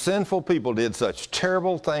when sinful people did such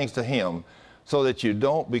terrible things to him so that you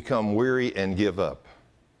don't become weary and give up.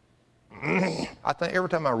 I think every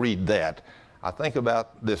time I read that, I think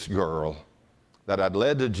about this girl that I'd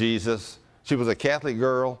led to Jesus. She was a Catholic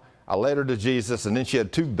girl. I led her to Jesus, and then she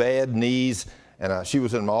had 2 bad knees, and she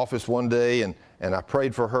was in my office one day, and I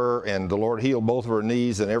prayed for her, and the Lord healed both of her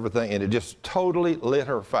knees and everything, and it just totally lit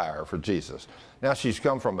her fire for Jesus. Now she's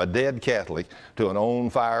come from a dead Catholic to an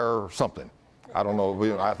on fire or something. I don't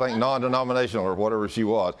know, I think non-denominational or whatever she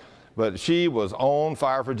was. But she was on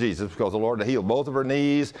fire for Jesus because the Lord had healed both of her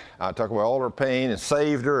knees, took away all her pain and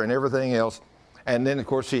saved her and everything else. And then, of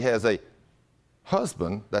course, she has a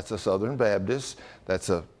husband that's a Southern Baptist, that's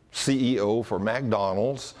a CEO for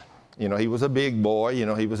McDonald's. You know, he was a big boy. You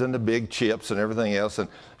know, he was into big chips and everything else. And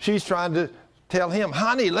she's trying to tell him,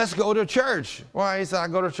 honey, let's go to church. Why? He said, I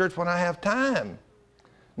go to church when I have time.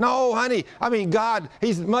 No, honey, I mean, God,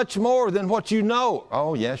 he's much more than what you know.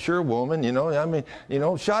 Oh, yeah, sure, woman,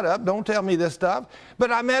 shut up, don't tell me this stuff.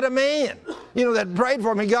 But I met a man, that prayed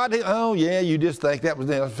for me. God, oh, yeah, you just think that was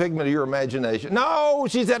a figment of your imagination. No,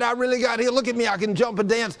 she said, I really got healed. Look at me, I can jump and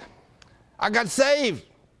dance. I got saved.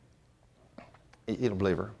 You don't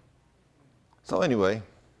believe her. So anyway,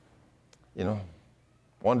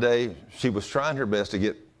 one day she was trying her best to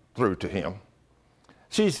get through to him.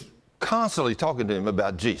 She's constantly talking to him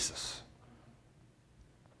about Jesus.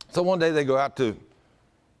 So one day they go out to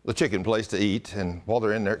the chicken place to eat, and while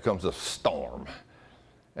they're in there, it comes a storm.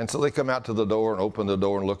 And so they come out to the door and open the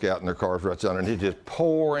door and look out, and their car's right under, and it's just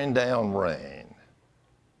pouring down rain.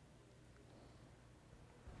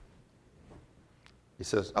 He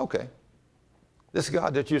says, okay, this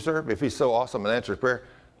God that you serve, if he's so awesome and answers prayer,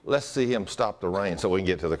 let's see him stop the rain so we can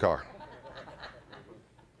get to the car.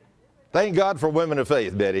 Thank God for women of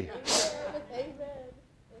faith, Betty. Amen.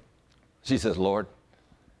 She says, Lord,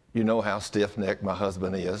 you know how stiff-necked my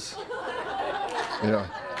husband is.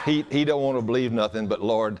 He don't want to believe nothing, but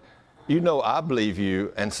Lord, you know I believe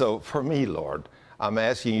you. And so for me, Lord, I'm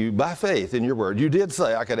asking you by faith in your word. You did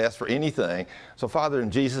say I could ask for anything. So Father,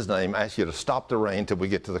 in Jesus' name, I ask you to stop the rain till we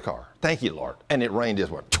get to the car. Thank you, Lord. And it rained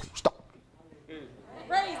just went, stop.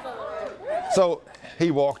 Praise the Lord. So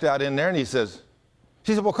he walked out in there and she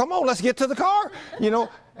said, well, come on, let's get to the car,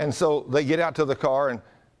 And so they get out to the car, and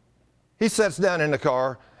he sits down in the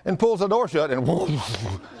car and pulls the door shut, and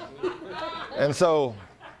and so,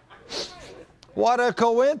 what a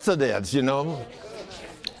coincidence,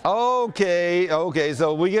 Okay,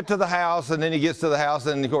 so we get to the house, and then he gets to the house,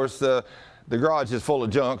 and of course, the garage is full of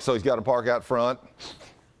junk, so he's got to park out front.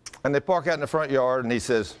 And they park out in the front yard, and he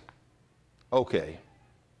says, okay,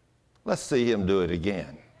 let's see him do it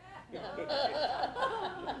again.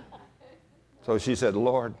 So she said,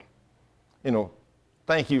 Lord,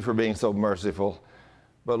 thank you for being so merciful.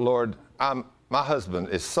 But Lord, my husband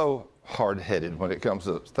is so hard-headed when it comes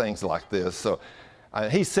to things like this. So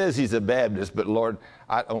he says he's a Baptist, but Lord,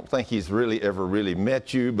 I don't think he's ever really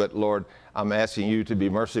met you. But Lord, I'm asking you to be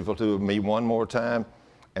merciful to me one more time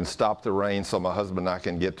and stop the rain so my husband and I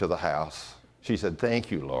can get to the house. She said,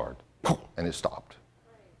 thank you, Lord. And it stopped.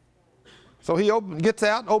 So he gets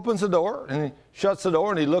out, opens the door, and he shuts the door,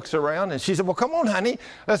 and he looks around, and she said, well, come on, honey,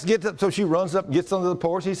 let's get to. So she runs up, gets under the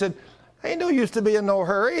porch. He said, ain't no use to be in no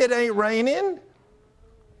hurry. It ain't raining.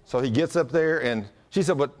 So he gets up there, and she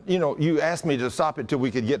said, but, you asked me to stop it till we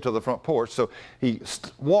could get to the front porch. So he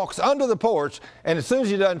walks under the porch, and as soon as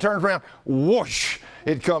he does, turns around, whoosh,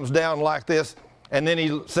 it comes down like this. And then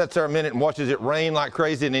he sits there a minute and watches it rain like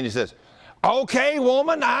crazy, and then he says, okay,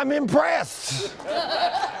 woman, I'm impressed.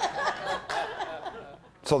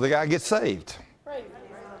 So the guy gets saved. Praise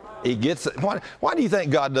He gets, why do you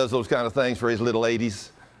think God does those kind of things for his little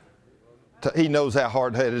ladies? He knows how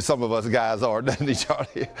hard-headed some of us guys are, doesn't he,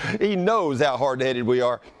 Charlie? He knows how hard-headed we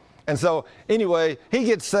are. And so, anyway, he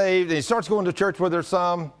gets saved, and he starts going to church with her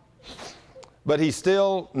some, but he's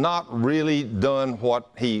still not really done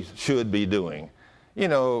what he should be doing. You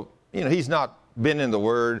know, he's not been in the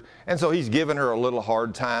Word, and so he's giving her a little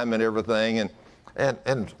hard time and everything, and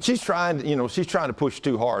she's trying to push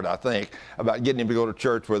too hard, I think, about getting him to go to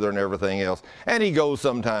church with her and everything else. And he goes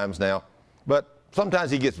sometimes now, but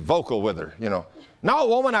sometimes he gets vocal with her, No,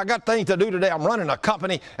 woman, I got things to do today. I'm running a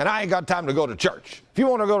company, and I ain't got time to go to church. If you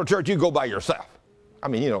want to go to church, you go by yourself. I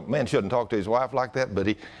mean, man shouldn't talk to his wife like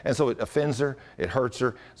that, and so it offends her, it hurts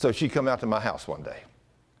her. So she come out to my house one day.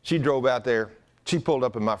 She drove out there. She pulled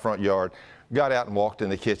up in my front yard, got out and walked in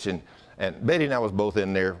the kitchen, and Betty and I was both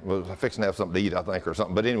in there, was fixing to have something to eat, I think, or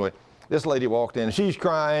something. But anyway, this lady walked in, and she's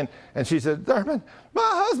crying, and she said, Thurman, my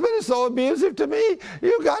husband is so abusive to me.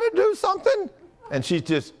 You got to do something. And she's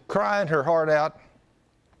just crying her heart out.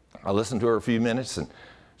 I listened to her a few minutes, and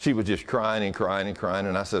she was just crying and crying and crying.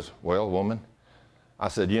 And I said, well, woman, I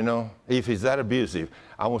said, if he's that abusive,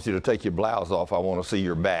 I want you to take your blouse off. I want to see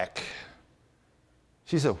your back.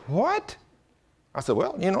 She said, what? I said,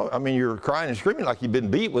 well, you're crying and screaming like you've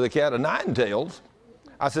been beat with a cat of nine tails.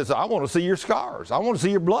 I said, so I want to see your scars. I want to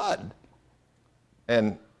see your blood.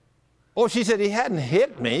 And, she said, he hadn't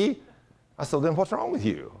hit me. I said, then what's wrong with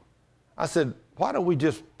you? I said, why don't we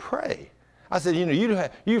just pray? I said,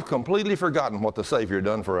 you've completely forgotten what the Savior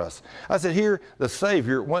done for us. I said, here, the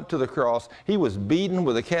Savior went to the cross. He was beaten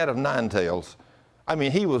with a cat of nine tails. I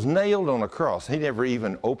mean, he was nailed on a cross. He never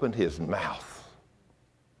even opened his mouth.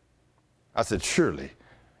 I said, surely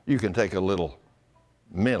you can take a little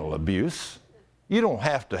mental abuse. You don't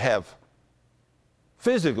have to have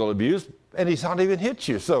physical abuse, and he's not even hit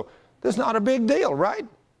you. So that's not a big deal, right?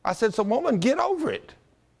 I said, so woman, get over it.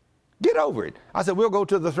 Get over it. I said, we'll go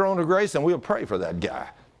to the throne of grace and we'll pray for that guy.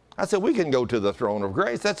 I said, we can go to the throne of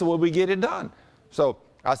grace. That's the way we get it done. So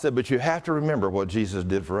I said, but you have to remember what Jesus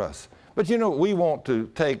did for us. But we want to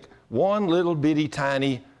take one little bitty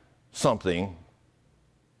tiny something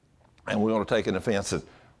and we want to take an offense and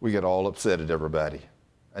we get all upset at everybody.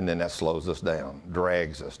 And then that slows us down,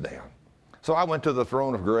 drags us down. So I went to the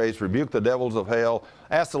throne of grace, rebuked the devils of hell,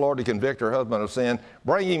 asked the Lord to convict her husband of sin,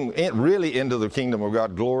 bring him really into the kingdom of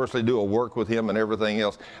God, gloriously do a work with him and everything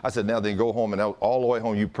else. I said, now then go home, and all the way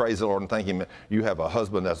home you praise the Lord and thank him. You have a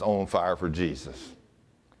husband that's on fire for Jesus.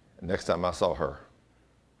 And next time I saw her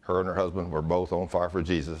and her husband were both on fire for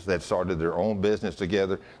Jesus. They'd started their own business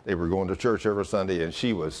together. They were going to church every Sunday, and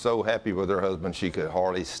she was so happy with her husband she could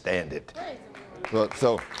hardly stand it.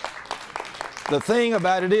 So the thing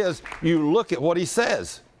about it is, you look at what he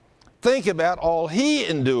says. Think about all he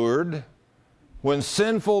endured when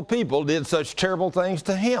sinful people did such terrible things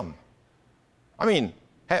to him. I mean,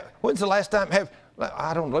 when's the last time,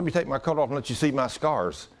 let me take my coat off and let you see my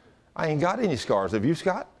scars. I ain't got any scars. Have you,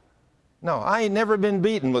 Scott? No, I ain't never been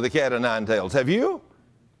beaten with a cat of nine tails. Have you?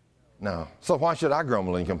 No. So why should I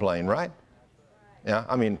grumble and complain, right? Yeah,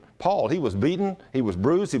 I mean, Paul, he was beaten, he was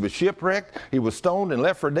bruised, he was shipwrecked, he was stoned and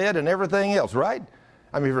left for dead and everything else, right?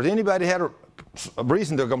 I mean, if anybody had a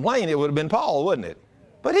reason to complain, it would have been Paul, wouldn't it?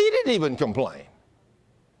 But he didn't even complain.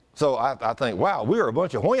 So I think, wow, we're a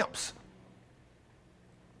bunch of wimps.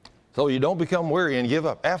 So you don't become weary and give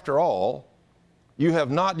up. After all, you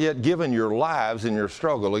have not yet given your lives in your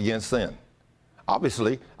struggle against sin.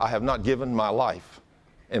 Obviously, I have not given my life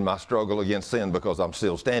in my struggle against sin because I'm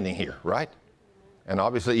still standing here, right? And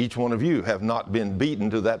obviously, each one of you have not been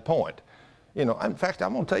beaten to that point. In fact,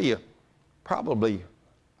 I'm going to tell you, probably,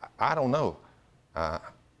 I don't know.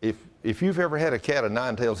 If you've ever had a cat of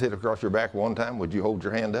nine tails hit across your back one time, would you hold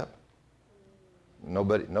your hand up?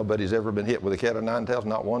 Nobody's ever been hit with a cat of nine tails,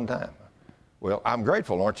 not one time. Well, I'm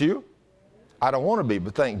grateful, aren't you? I don't want to be,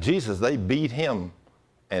 but thank Jesus, they beat him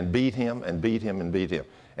and beat him and beat him and beat him.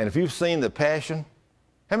 And if you've seen The Passion,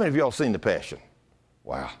 how many of y'all seen The Passion?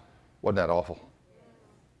 Wow, wasn't that awful?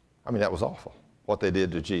 I mean, that was awful, what they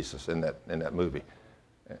did to Jesus in that movie.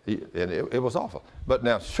 And it was awful. But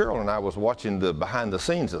now, Cheryl and I was watching the behind the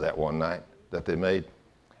scenes of that one night that they made,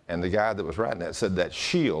 and the guy that was writing that said that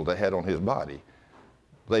shield they had on his body,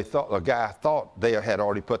 the guy thought they had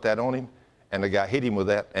already put that on him, and the guy hit him with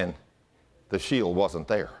that, and the shield wasn't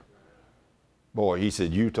there. Boy, he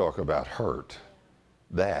said, you talk about hurt.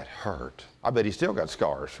 That hurt. I bet he still got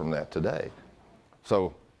scars from that today.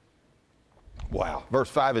 So, wow. Verse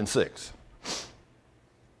 5 and 6.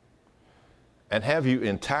 And have you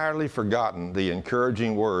entirely forgotten the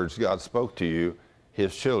encouraging words God spoke to you,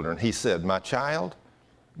 his children? He said, my child,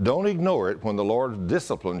 Don't ignore it when the Lord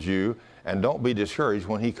disciplines you, and don't be discouraged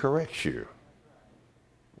when he corrects you.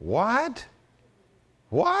 What?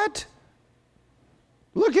 What?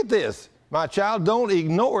 Look at this. My child, don't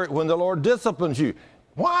ignore it when the Lord disciplines you.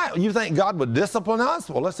 Why? You think God would discipline us?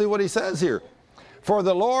 Well, let's see what he says here. For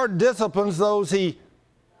the Lord disciplines those he...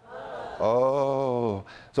 Oh,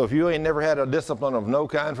 so if you ain't never had a discipline of no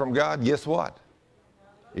kind from God, guess what?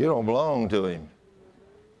 You don't belong to him.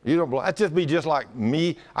 You don't belong. That'd just be just like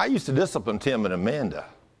me. I used to discipline Tim and Amanda.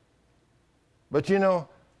 But you know,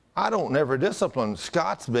 I don't never discipline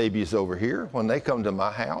Scott's babies over here when they come to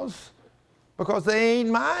my house because they ain't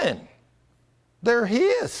mine. They're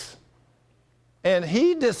his. And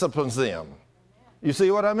he disciplines them. You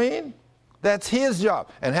see what I mean? That's his job.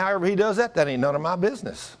 And however he does that, that ain't none of my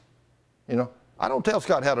business. You know, I don't tell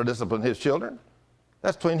Scott how to discipline his children.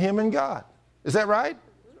 That's between him and God. Is that right?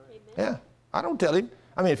 Yeah. I don't tell him.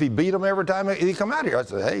 I mean, if he beat them every time he come out here, I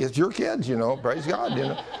say, hey, it's your kids, you know, praise God, you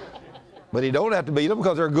know. But he don't have to beat them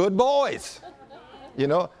because they're good boys. You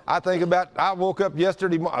know, I woke up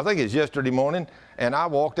yesterday, I think it's yesterday morning, and I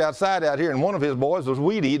walked outside out here, and one of his boys was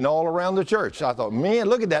weed eating all around the church. I thought, man,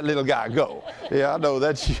 look at that little guy go. Yeah, I know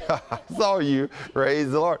that's you. I saw you.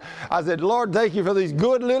 Praise the Lord. I said, Lord, thank you for these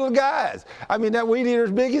good little guys. I mean, that weed eater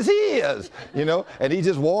as big as he is, you know, and he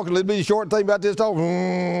just walked a little bit short thing about this talk.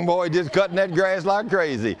 Boy, just cutting that grass like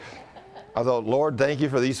crazy. I thought, Lord, thank you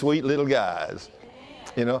for these sweet little guys.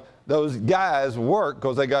 You know, those guys work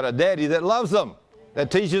because they got a daddy that loves them, that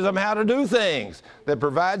teaches them how to do things, that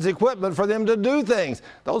provides equipment for them to do things.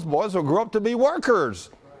 Those boys will grow up to be workers.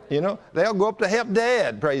 You know, they'll grow up to help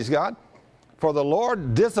dad, praise God. For the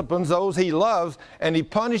Lord disciplines those he loves, and he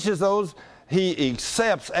punishes those he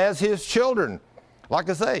accepts as his children. Like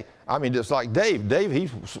I say, I mean, just like Dave. Dave, he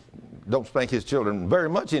don't spank his children very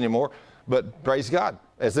much anymore, but praise God,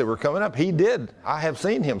 as they were coming up, he did. I have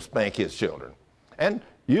seen him spank his children. And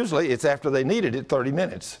usually it's after they needed it 30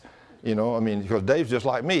 minutes. You know, I mean, because Dave's just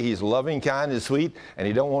like me. He's loving, kind, and sweet, and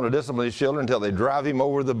he don't want to discipline his children until they drive him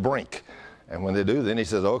over the brink. And when they do, then he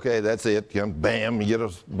says, okay, that's it. Bam, you get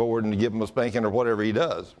us bored and give him a spanking or whatever he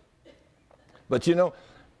does. But you know,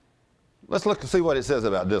 let's look and see what it says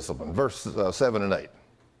about discipline. Verse 7 and 8.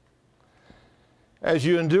 As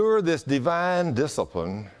you endure this divine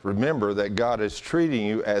discipline, remember that God is treating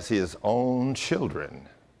you as his own children.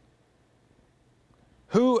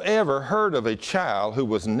 Who ever heard of a child who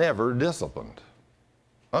was never disciplined?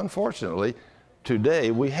 Unfortunately,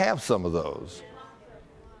 today we have some of those.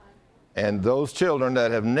 And those children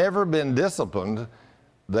that have never been disciplined,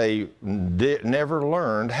 they never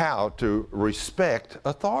learned how to respect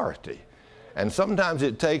authority. And sometimes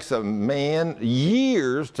it takes a man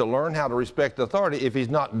years to learn how to respect authority if he's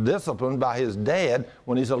not disciplined by his dad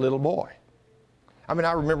when he's a little boy. I mean,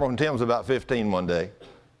 I remember when Tim was about 15 one day,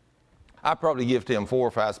 I probably gave Tim 4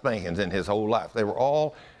 or 5 spankings in his whole life. They were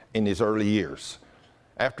all in his early years.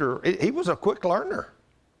 He was a quick learner.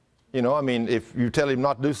 You know, I mean, if you tell him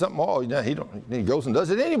not to do something, he goes and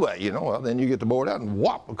does it anyway, you know. Well, then you get the board out and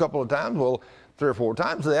whop a couple of times. Well, 3 or 4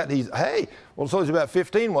 times of that, so he's about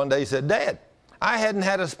 15 one day, he said, Dad, I hadn't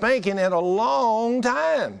had a spanking in a long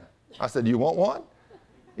time. I said, you want one?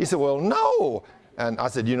 He said, well, no. And I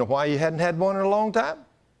said, you know why you hadn't had one in a long time?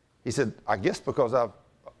 He said, I guess because I've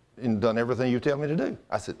done everything you tell me to do.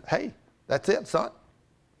 I said, hey, that's it, son.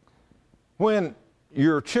 When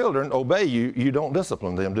your children obey you, you don't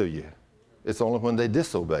discipline them, do you? It's only when they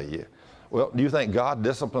disobey you. Well, do you think God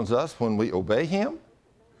disciplines us when we obey him?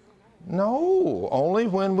 No, only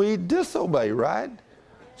when we disobey, right?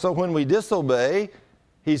 So when we disobey,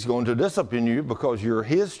 he's going to discipline you because you're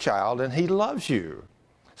his child and he loves you.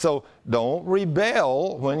 So don't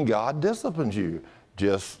rebel when God disciplines you.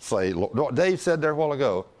 Just say, Lord, Dave said there a while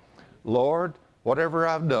ago, Lord, whatever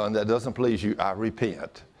I've done that doesn't please you, I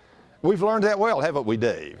repent. We've learned that well, haven't we,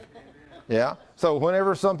 Dave? Yeah? So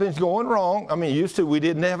whenever something's going wrong, I mean, used to we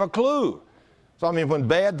didn't have a clue. So, I mean, when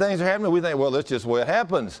bad things are happening, we think, well, that's just the way it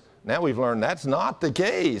happens. Now we've learned that's not the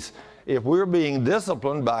case. If we're being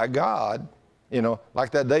disciplined by God, you know, like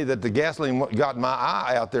that day that the gasoline got in my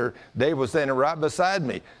eye out there, Dave was standing right beside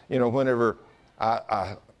me. You know, whenever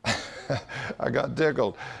I got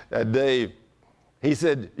tickled at Dave, he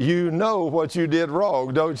said, you know what you did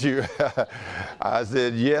wrong, don't you? I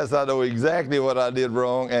said, yes, I know exactly what I did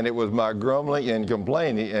wrong, and it was my grumbling and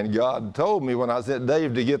complaining. And God told me when I sent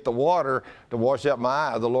Dave to get the water to wash out my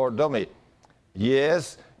eye, the Lord told me,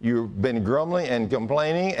 yes, you've been grumbling and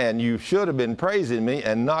complaining, and you should have been praising me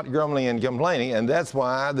and not grumbling and complaining, and that's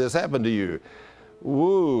why this happened to you.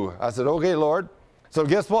 Woo. I said, okay, Lord. So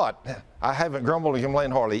guess what? I haven't grumbled and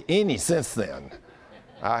complained hardly any since then.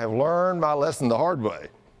 I have learned my lesson the hard way.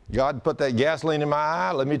 God put that gasoline in my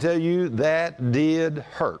eye. Let me tell you, that did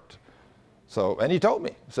hurt. So, and he told me,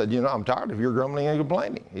 he said, you know, I'm tired of your grumbling and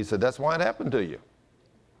complaining. He said, that's why it happened to you.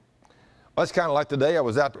 Well, it's kind of like the day I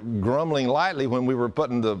was out grumbling lightly when we were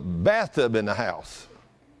putting the bathtub in the house.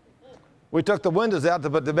 We took the windows out to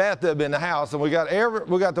put the bathtub in the house, and we got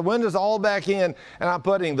the windows all back in, and I'm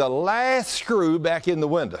putting the last screw back in the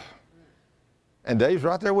window. And Dave's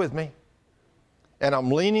right there with me. And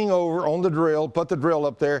I'm leaning over on the drill, put the drill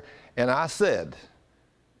up there, and I said,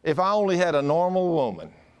 if I only had a normal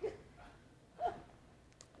woman.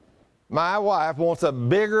 My wife wants a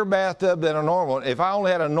bigger bathtub than a normal one. If I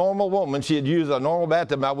only had a normal woman, she'd use a normal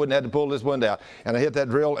bathtub, I wouldn't have to pull this window out. And I hit that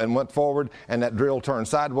drill and went forward, and that drill turned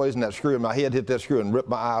sideways, and that screw in my head hit that screw and ripped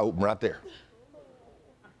my eye open right there.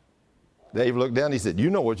 Dave looked down, he said, you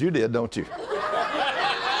know what you did, don't you?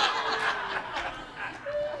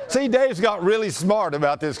 See, Dave's got really smart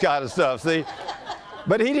about this kind of stuff, see?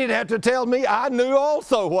 But he didn't have to tell me. I knew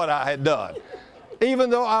also what I had done. Even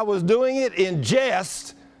though I was doing it in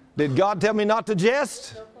jest, did God tell me not to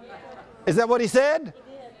jest? Is that what he said?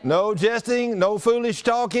 No jesting, no foolish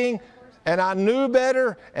talking. And I knew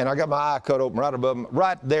better, and I got my eye cut open right above,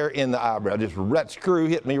 right there in the eyebrow. Just that screw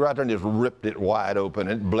hit me right there and just ripped it wide open.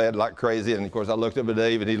 It bled like crazy. And of course, I looked up at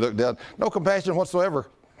Dave, and he looked down. No compassion whatsoever.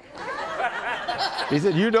 He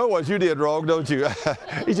said, you know what you did wrong, don't you?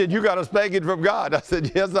 He said, you got a spanking from God. I said,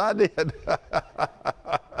 yes, I did.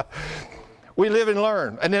 We live and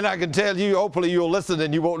learn. And then I can tell you, hopefully you'll listen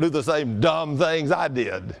and you won't do the same dumb things I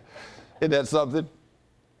did. Isn't that something?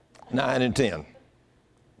 9 and 10.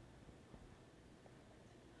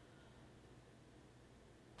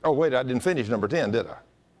 Oh, wait, I didn't finish number 10, did I?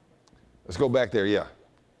 Let's go back there, yeah.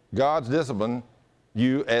 God's discipline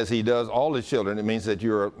you as he does all his children. It means that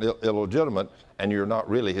you're illegitimate and you're not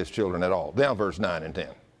really his children at all. Down verse 9 and 10.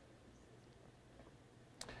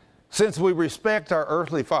 Since we respect our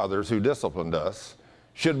earthly fathers who disciplined us,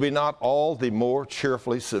 should we not all the more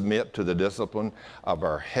cheerfully submit to the discipline of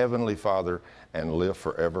our heavenly Father and live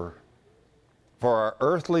forever? For our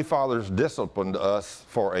earthly fathers disciplined us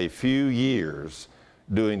for a few years,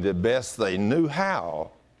 doing the best they knew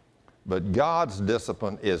how, but God's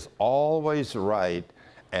discipline is always right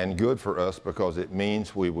and good for us because it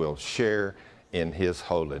means we will share in his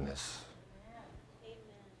holiness.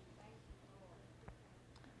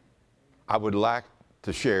 I would like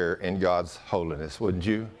to share in God's holiness, wouldn't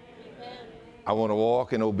you? Amen. I want to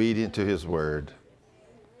walk in obedience to his word.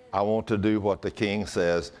 I want to do what the King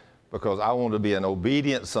says because I want to be an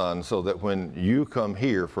obedient son so that when you come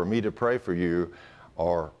here for me to pray for you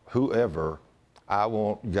or whoever, I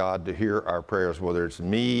want God to hear our prayers, whether it's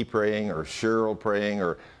me praying or Cheryl praying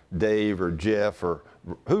or Dave or Jeff or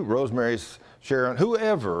Rosemary's, Sharon,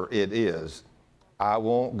 whoever it is. I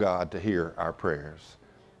want God to hear our prayers.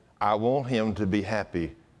 I want him to be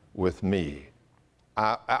happy with me.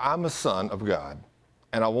 I'm a son of God,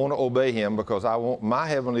 and I want to obey him because I want my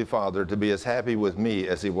Heavenly Father to be as happy with me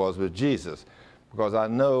as he was with Jesus, because I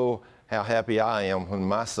know how happy I am when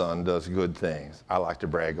my son does good things. I like to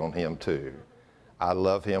brag on him too. I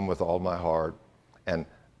love him with all my heart, and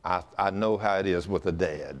I know how it is with a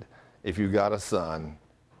dad. If you got a son,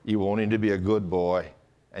 you want him to be a good boy,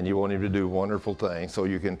 and you want him to do wonderful things so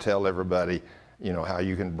you can tell everybody, you know, how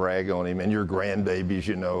you can brag on him and your grandbabies,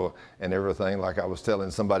 you know, and everything. Like I was telling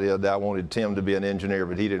somebody the other day, I wanted Tim to be an engineer,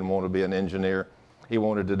 but he didn't want to be an engineer. He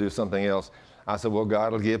wanted to do something else. I said, well,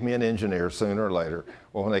 God will give me an engineer sooner or later.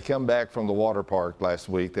 Well, when they come back from the water park last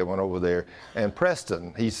week, they went over there, and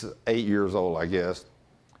Preston, he's 8 years old, I guess.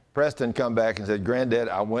 Preston come back and said, Granddad,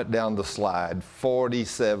 I went down the slide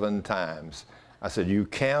 47 times. I said, you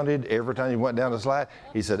counted every time you went down the slide?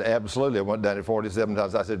 He said, absolutely. I went down it 47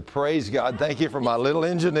 times. I said, praise God. Thank you for my little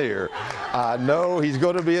engineer. I know he's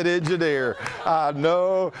going to be an engineer. I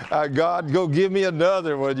know, God, go give me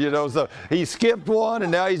another one, you know. So he skipped one,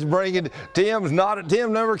 and now he's bringing, Tim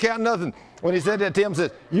never counted nothing. When he said that, Tim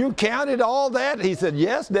said, you counted all that? He said,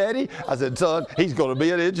 yes, Daddy. I said, son, he's going to be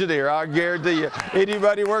an engineer. I guarantee you.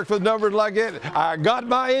 Anybody works with numbers like that? I got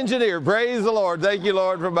my engineer. Praise the Lord. Thank you,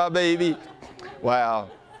 Lord, for my baby. Wow.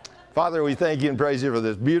 Father, we thank you and praise you for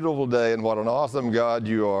this beautiful day and what an awesome God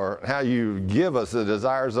you are, how you give us the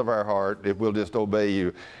desires of our heart if we'll just obey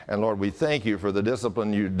you. And Lord, we thank you for the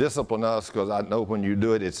discipline. You discipline us because I know when you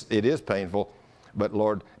do it, it is painful. But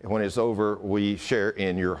Lord, when it's over, we share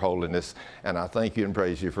in your holiness. And I thank you and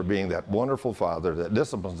praise you for being that wonderful Father that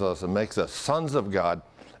disciplines us and makes us sons of God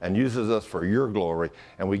and uses us for your glory.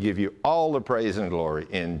 And we give you all the praise and glory.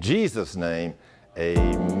 In Jesus' name,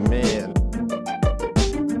 amen.